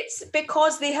it's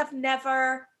because they have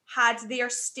never had their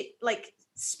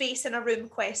space in a room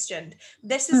questioned.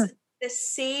 This is the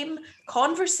same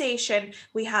conversation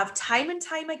we have time and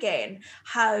time again,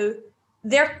 how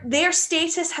their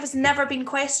status has never been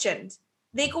questioned.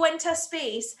 They go into a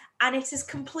space and it is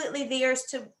completely theirs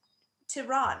to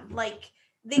run. Like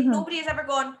nobody has ever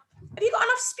gone, have you got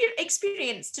enough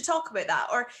experience to talk about that?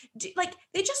 Or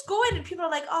they just go in and people are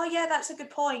like, oh yeah, that's a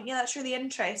good point. Yeah, that's really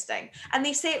interesting. And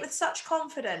they say it with such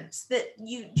confidence that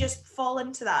you just fall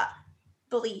into that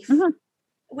belief.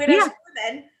 Whereas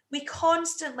women, we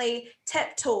constantly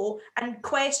tiptoe and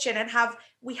question and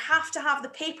we have to have the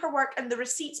paperwork and the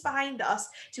receipts behind us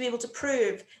to be able to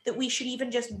prove that we should even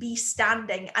just be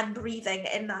standing and breathing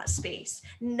in that space.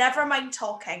 Never mind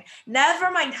talking,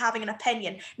 never mind having an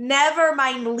opinion, never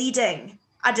mind leading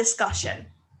a discussion.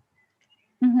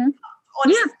 Honestly,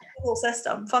 the whole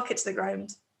system, fuck it to the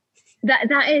ground. That's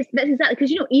exactly,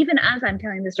 because even as I'm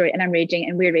telling the story and I'm raging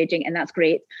and we're raging and that's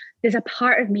great, there's a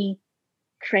part of me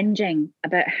cringing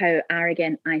about how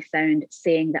arrogant I sound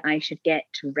saying that I should get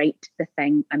to write the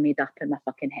thing I made up in my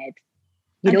fucking head.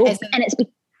 That's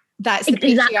the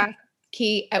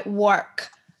patriarchy at work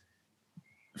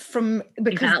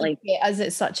because as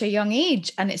at such a young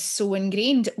age, and it's so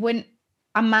ingrained. When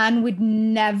a man would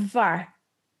never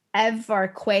ever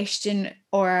question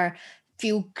or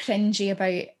feel cringy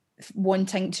about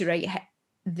wanting to write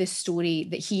the story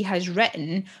that he has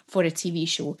written for a TV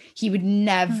show. He would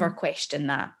never question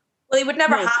that. Well, he would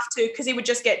never have to, because he would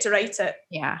just get to write it.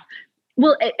 Yeah.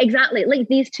 Well, exactly. Like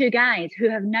these two guys who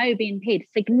have now been paid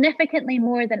significantly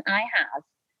more than I have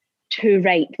to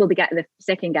write. Well, the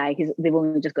second guy, because they've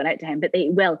only just gone out to him, but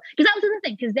they will. Because that was the other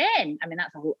thing. Because then,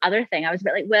 that's a whole other thing. I was a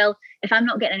bit like, well, if I'm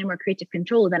not getting any more creative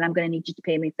control, then I'm going to need you to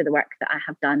pay me for the work that I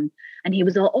have done. And he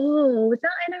was all, oh, was that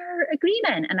in our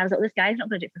agreement? And I was like, this guy's not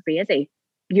going to do it for free, is he?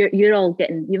 You've all got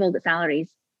salaries.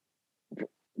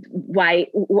 Why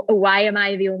am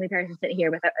I the only person sitting here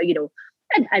without,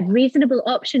 a reasonable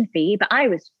option fee? But I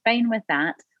was fine with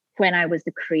that when I was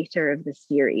the creator of the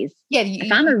series. Yeah.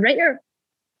 If I'm a writer,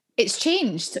 it's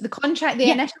changed. The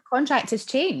initial contract has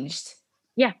changed.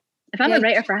 Yeah. If I'm a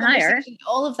writer for hire,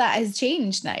 all of that has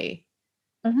changed now.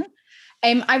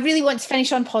 I really want to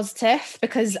finish on positive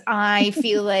because I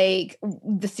feel like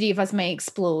the three of us may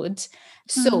explode.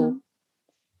 So,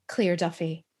 Claire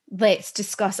Duffy, let's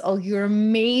discuss all your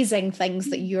amazing things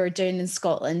that you're doing in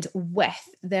Scotland with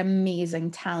the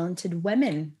amazing, talented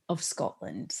women of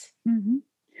Scotland.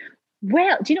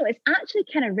 Well, it's actually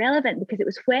kind of relevant because it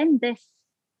was when this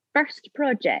first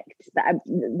project that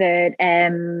the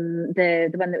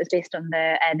one that was based on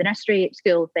the nursery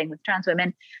school thing with trans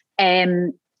women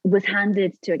was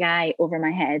handed to a guy over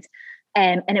my head,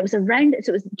 and it was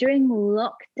during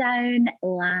lockdown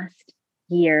last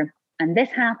year. And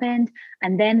this happened.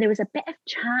 And then there was a bit of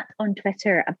chat on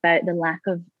Twitter about the lack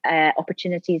of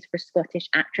opportunities for Scottish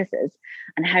actresses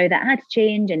and how that had to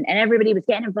change. And everybody was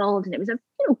getting involved. And it was a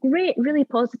great, really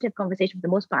positive conversation for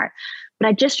the most part. But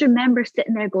I just remember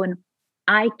sitting there going,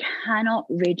 I cannot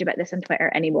rage about this on Twitter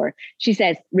anymore. She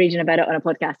says raging about it on a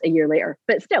podcast a year later.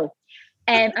 But still,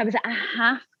 I was like, I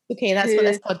have Okay, that's what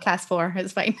this podcast's for.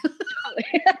 It's fine.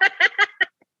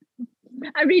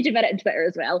 I read about it on Twitter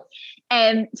as well.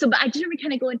 But I just remember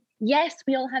kind of going, yes,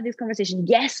 we all have these conversations.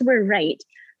 Yes, we're right.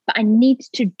 But I need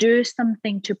to do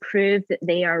something to prove that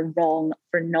they are wrong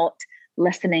for not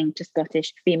listening to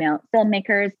Scottish female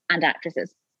filmmakers and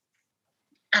actresses.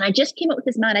 And I just came up with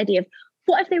this mad idea of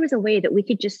what if there was a way that we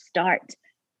could just start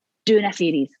doing a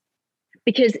series?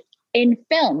 Because in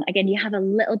film, again, you have a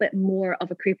little bit more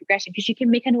of a career progression because you can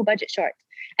make a no budget short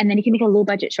and then you can make a low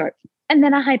budget short and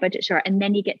then a high budget short and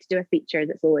then you get to do a feature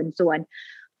that's low and so on.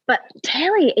 But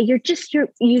telly,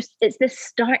 it's this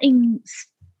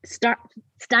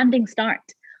standing start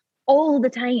all the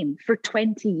time for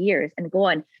 20 years and go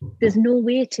on. There's no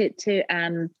way to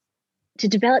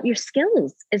develop your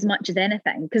skills as much as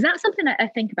anything, because that's something I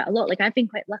think about a lot. Like I've been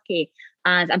quite lucky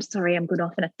as, I'm sorry, I'm going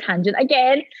off on a tangent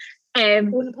again.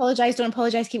 Don't apologize,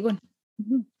 keep going.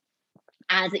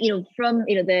 As from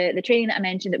the training that I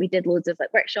mentioned, that we did loads of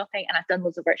like workshopping, and I've done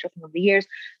loads of workshopping over the years,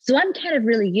 so I'm kind of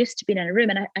really used to being in a room,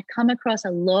 and I come across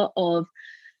a lot of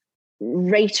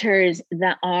writers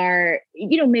that are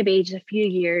maybe just a few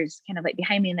years kind of like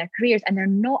behind me in their careers, and they're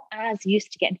not as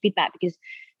used to getting feedback, because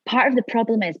part of the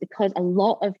problem is because a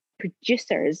lot of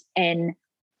producers in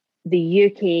the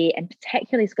UK and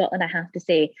particularly Scotland, I have to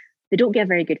say, they don't get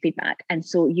very good feedback. And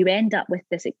so you end up with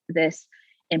this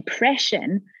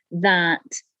impression that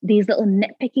these little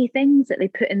nitpicky things that they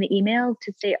put in the email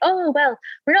to say, oh, well,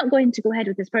 we're not going to go ahead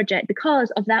with this project because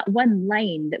of that one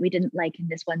line that we didn't like in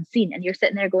this one scene. And you're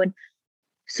sitting there going,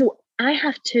 So I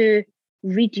have to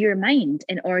read your mind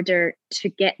in order to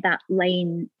get that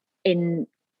line in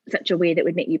such a way that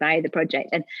would make you buy the project.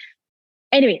 And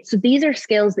anyway, so these are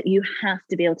skills that you have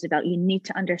to be able to develop. You need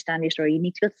to understand your story. You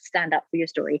need to be able to stand up for your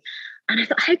story. And I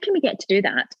thought, how can we get to do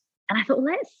that? And I thought,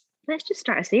 let's just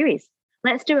start a series.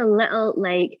 Let's do a little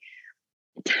like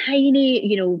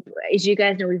tiny, as you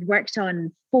guys know, we've worked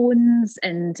on phones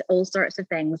and all sorts of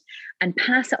things, and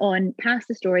pass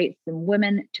the story from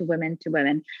women to women to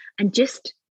women, and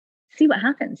just see what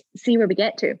happens, see where we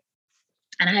get to.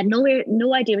 And I had no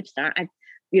idea where to start. As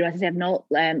I said, I've not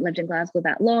lived in Glasgow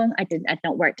that long. I'd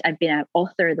not worked. I'd been an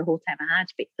author the whole time I had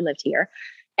lived here.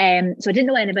 So I didn't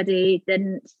know anybody,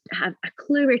 didn't have a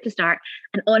clue where to start.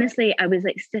 And honestly, I was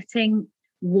like sitting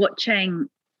watching,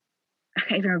 I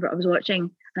can't even remember what I was watching,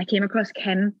 and I came across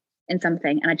Kim in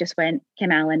something, and I just went,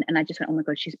 Kim Allen, and I just went, oh my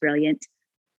God, she's brilliant.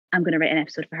 I'm going to write an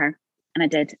episode for her. And I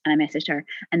did, and I messaged her.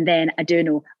 And then I do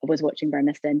know I was watching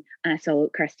Burniston, and I saw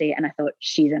Kirsty, and I thought,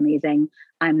 she's amazing.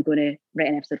 I'm going to write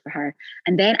an episode for her.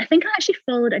 And then I think I actually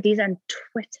followed Adizah on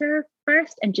Twitter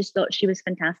first and just thought she was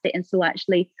fantastic. And so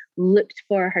actually looked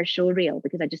for her show reel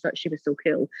because I just thought she was so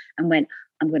cool, and went,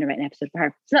 I'm going to write an episode for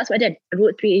her. So that's what I did. I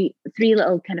wrote three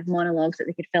little kind of monologues that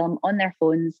they could film on their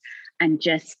phones and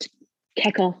just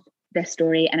kick off this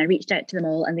story. And I reached out to them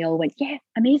all, and they all went, yeah,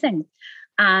 amazing.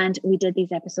 And we did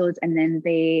these episodes, and then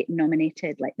they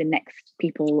nominated like the next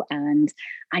people, and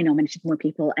I nominated more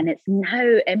people. And it's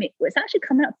now, it's actually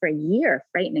coming up for a year,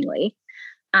 frighteningly.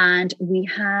 And we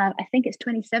have, I think it's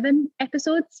 27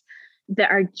 episodes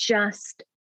that are just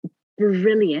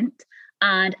brilliant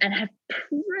and have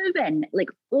proven like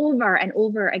over and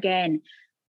over again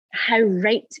how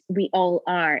right we all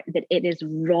are that it is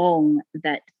wrong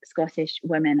that Scottish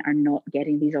women are not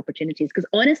getting these opportunities. Because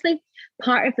honestly,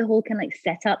 part of the whole kind of like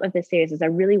setup of this series is I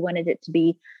really wanted it to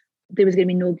be, there was going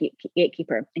to be no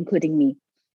gatekeeper, including me,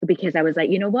 because I was like,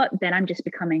 you know what, then I'm just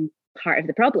becoming part of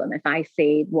the problem if I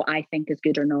say what I think is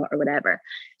good or not or whatever.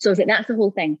 So I was like, that's the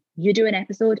whole thing. You do an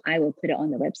episode, I will put it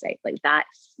on the website. Like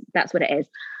that's what it is.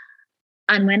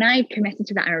 And when I committed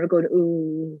to that, I remember going,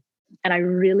 ooh. And I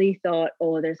really thought,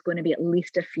 oh, there's going to be at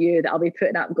least a few that I'll be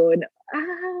putting up going,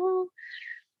 oh,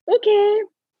 okay,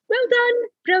 well done,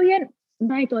 brilliant.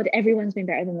 My God, everyone's been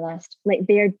better than the last. Like,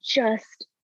 they're just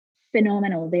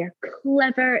phenomenal. They're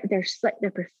clever. They're slick.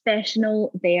 They're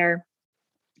professional. They're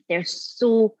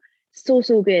so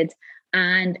good.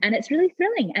 And it's really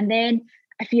thrilling. And then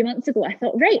a few months ago, I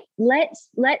thought, right, let's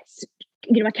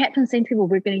I kept on saying to people,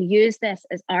 we're going to use this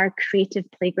as our creative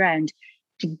playground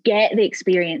to get the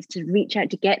experience, to reach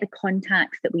out, to get the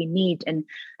contacts that we need. And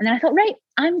then I thought, right,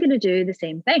 I'm going to do the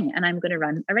same thing, and I'm going to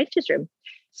run a writers' room.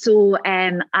 So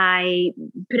I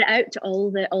put it out to all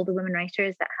the women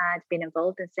writers that had been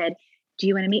involved and said, do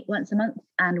you want to meet once a month?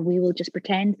 And we will just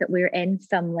pretend that we're in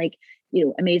some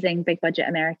amazing big budget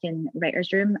American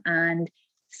writers' room and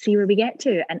see where we get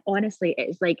to. And honestly,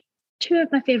 it's like 2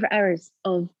 of my favorite hours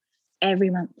of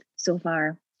every month so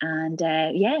far. And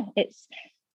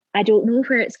I don't know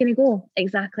where it's going to go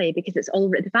exactly, because it's all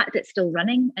the fact that it's still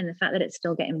running and the fact that it's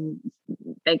still getting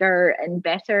bigger and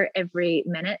better every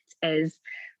minute is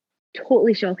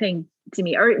totally shocking to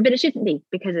me. But it shouldn't be,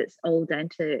 because it's all down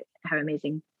to how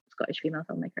amazing Scottish female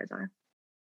filmmakers are.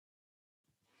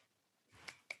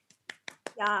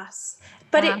 Yes,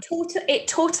 but it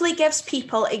totally gives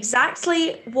people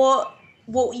exactly what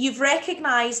you've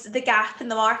recognised the gap in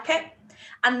the market.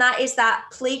 And that is that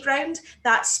playground,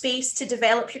 that space to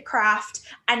develop your craft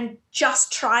and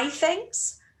just try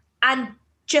things and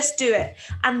just do it.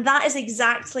 And that is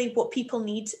exactly what people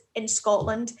need in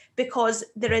Scotland, because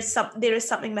there is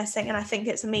something missing. And I think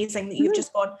it's amazing that you've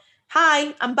just gone,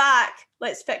 hi, I'm back.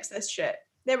 Let's fix this shit.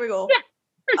 There we go.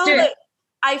 Yeah, look,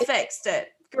 I fixed it.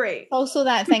 Great. Also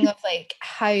that thing of like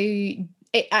how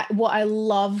what I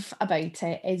love about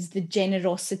it is the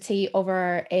generosity of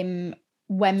our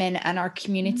women and our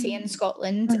community in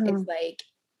Scotland. It's like,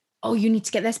 oh, you need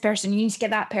to get this person, you need to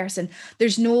get that person.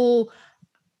 There's no,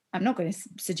 I'm not going to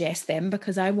suggest them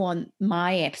because I want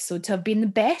my episode to have been the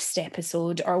best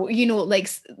episode, or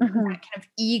that kind of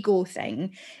ego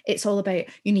thing. It's all about,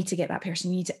 you need to get that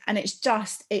person, and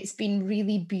it's been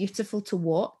really beautiful to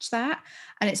watch that.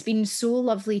 And it's been so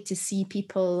lovely to see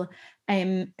people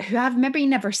who I've maybe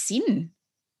never seen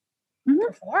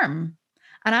perform.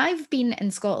 And I've been in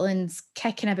Scotland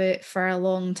kicking about for a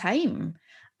long time,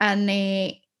 and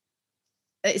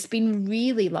it's been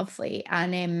really lovely.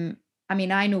 And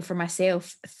I know for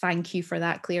myself, thank you for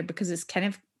that, Claire, because it's kind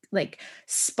of like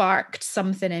sparked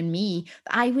something in me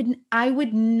that I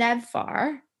would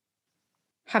never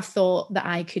have thought that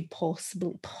I could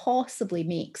possibly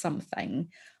make something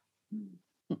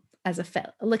as a film,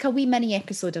 like a wee mini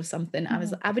episode of something.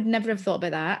 I would never have thought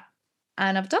about that,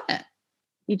 and I've done it.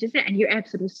 You just did, and your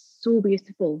episode was so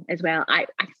beautiful as well. I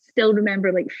still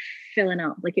remember like filling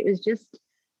up, like it was just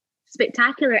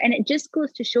spectacular, and it just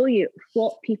goes to show you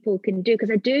what people can do.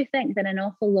 Because I do think that an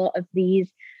awful lot of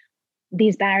these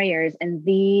barriers and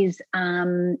these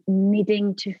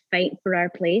needing to fight for our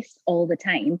place all the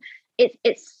time,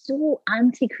 it's so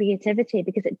anti-creativity,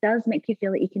 because it does make you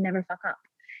feel that you can never fuck up.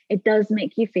 It does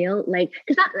make you feel like,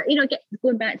 because that, you know,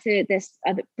 going back to this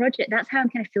other project, that's how I'm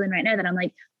kind of feeling right now, that I'm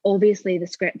like, obviously the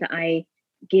script that I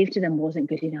gave to them wasn't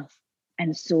good enough,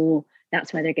 and so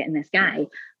that's why they're getting this guy.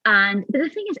 But the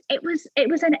thing is, it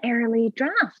was an early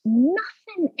draft.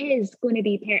 Nothing is going to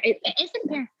be perfect. It isn't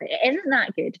perfect. It isn't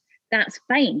that good. That's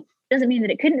fine. Doesn't mean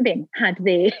that it couldn't have been had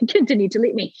they continued to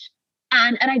leak me.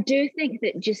 And I do think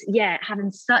that just,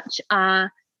 having such a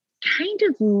kind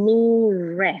of low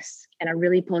risk in a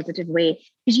really positive way,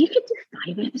 because you could do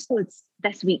 5 episodes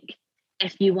this week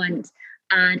if you want.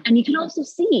 And you can also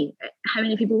see how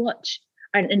many people watch,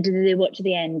 and do they watch to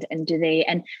the end, and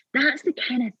that's the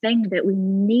kind of thing that we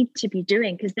need to be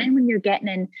doing. Because then when you're getting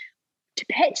in to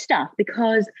pitch stuff,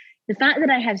 because the fact that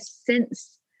I have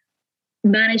since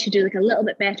managed to do like a little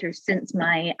bit better since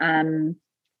my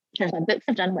books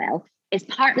have done well, is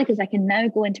partly because I can now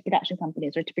go into production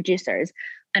companies or to producers,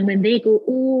 and when they go,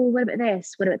 oh, what about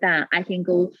this, what about that, I can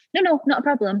go, no, not a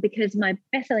problem, because my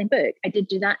best-selling book, I did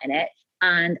do that in it,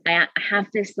 and I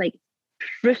have this like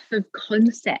proof of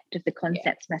concept of the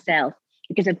concepts myself,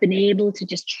 because I've been able to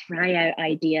just try out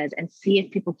ideas and see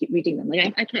if people keep reading them.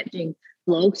 Like I kept doing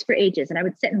blogs for ages, and I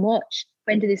would sit and watch,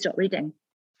 when do they stop reading?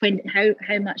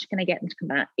 How much can I get them to come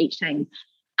back each time?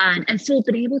 And so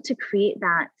being able to create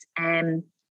that in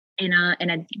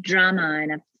a drama,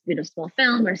 in a small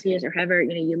film or series, or however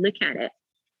you look at it,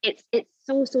 it's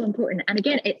so important. And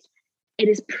again, it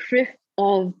is proof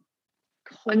of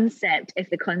concept. If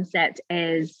the concept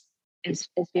is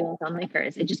female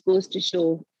filmmakers, it just goes to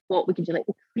show what we can do, like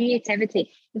the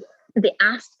creativity, the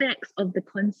aspects of the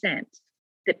concept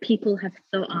that people have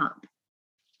thought up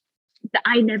that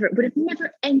I would have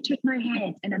never entered my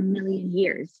head in a million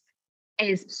years,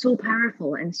 is so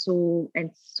powerful and so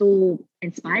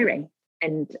inspiring.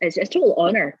 And it's a total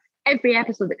honor. Every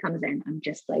episode that comes in, I'm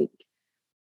just like,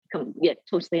 totally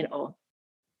in awe.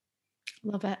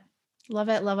 Love it.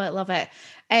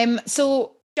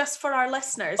 So just for our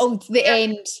listeners,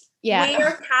 end. Yeah.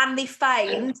 Where can they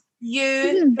find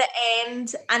you, the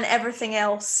end, and everything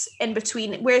else in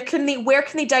between? Where can they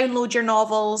download your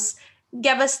novels?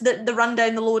 Give us the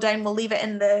rundown, the lowdown. We'll leave it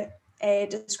in the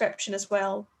description as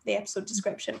well, the episode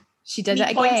description. She did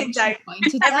it again. Down.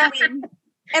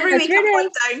 Every week I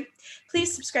point down.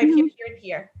 Please subscribe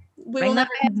here. We will never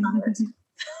get tired.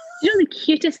 You know, the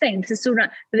cutest thing, this is so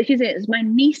random, but the cutest thing is my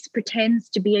niece pretends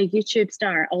to be a YouTube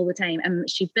star all the time, and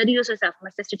she videos herself. My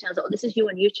sister tells her, oh, this is you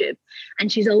on YouTube,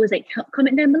 and she's always like,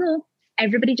 comment down below.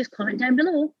 Everybody just comment down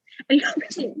below. And you're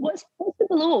like, what's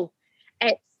below?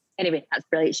 Anyway, that's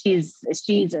brilliant. She's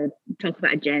a talk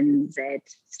about a Gen Z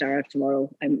star of tomorrow.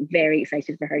 I'm very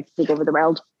excited for her to take over the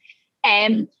world.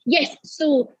 Yes,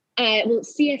 so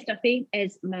CS Duffy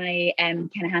is my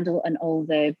kind of handle on all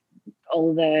the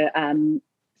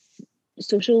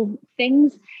social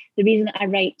things. The reason that I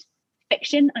write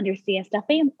fiction under CS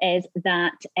Duffy is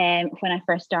that when I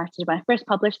first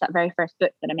published that very first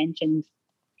book that I mentioned,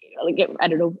 I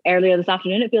don't know, earlier this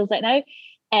afternoon, it feels like now,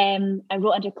 I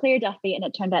wrote under Claire Duffy, and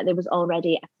it turned out there was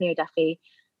already a Claire Duffy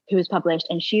who was published,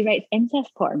 and she writes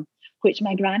incest porn, which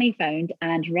my granny found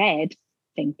and read,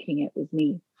 thinking it was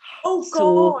me. Oh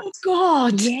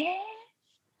God! Yeah.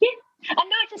 And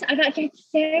not just, I've actually had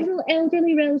several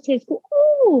elderly relatives go,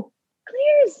 oh,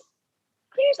 Claire's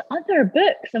other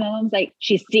books, and my mum's like,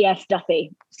 she's CS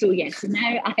Duffy. So yes,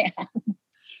 now I am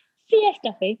CS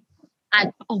Duffy.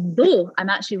 And although I'm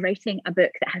actually writing a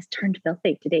book that has turned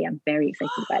filthy today, I'm very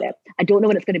excited about it. I don't know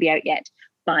when it's going to be out yet,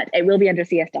 but it will be under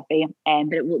CS Duffy, but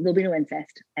there'll be no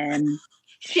incest.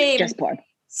 Shame. Just porn.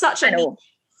 Such a I know.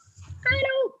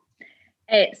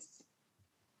 It's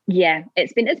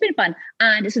been fun.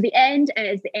 And so the end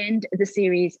is the end of the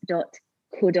series.co.uk,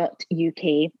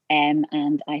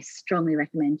 and I strongly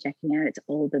recommend checking out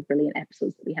all the brilliant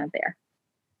episodes that we have there.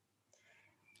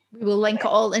 We will link it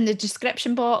all in the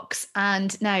description box.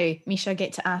 And now, Misha,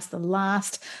 get to ask the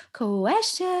last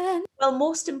question. Well,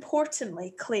 most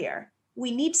importantly, Claire,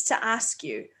 we need to ask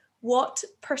you what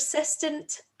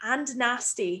persistent and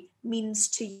nasty means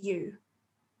to you.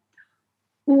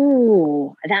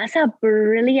 Oh, that's a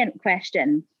brilliant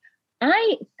question.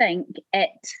 I think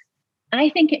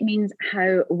it means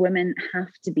how women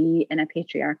have to be in a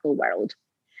patriarchal world.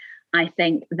 I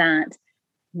think that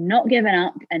not giving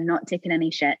up and not taking any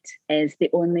shit is the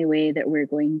only way that we're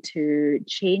going to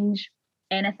change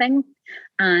anything.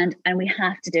 And we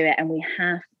have to do it, and we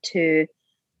have to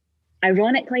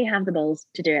ironically have the balls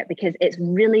to do it, because it's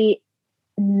really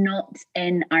not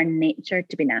in our nature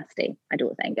to be nasty. I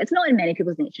don't think it's not in many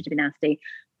people's nature to be nasty,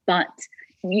 but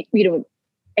you know,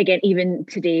 again, even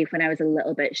today when I was a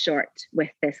little bit short with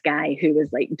this guy who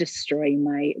was like destroying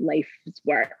my life's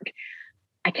work,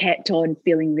 I kept on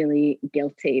feeling really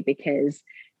guilty because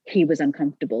he was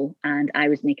uncomfortable and I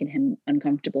was making him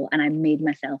uncomfortable, and I made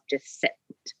myself just sit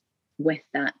with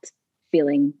that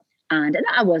feeling. And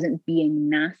I wasn't being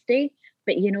nasty,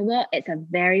 but you know what? It's a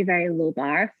very, very low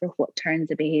bar for what turns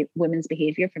a women's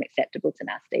behavior from acceptable to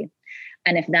nasty.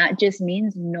 And if that just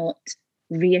means not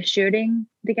reassuring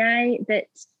the guy that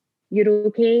you're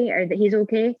okay or that he's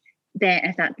okay, then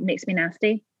if that makes me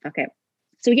nasty, fuck it.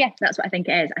 So yeah, that's what I think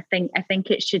it is. I think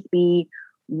it should be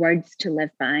words to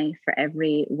live by for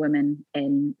every woman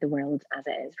in the world as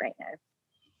it is right now.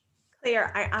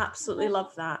 Claire, I absolutely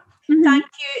love that. Mm-hmm.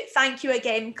 Thank you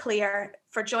again, Claire,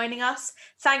 for joining us.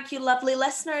 Thank you, lovely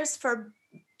listeners, for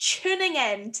tuning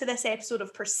in to this episode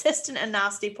of Persistent and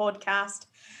Nasty podcast.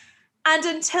 And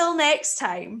until next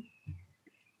time,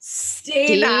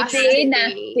 stay nasty. Stay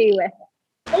nasty with.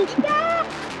 Oh,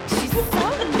 yeah!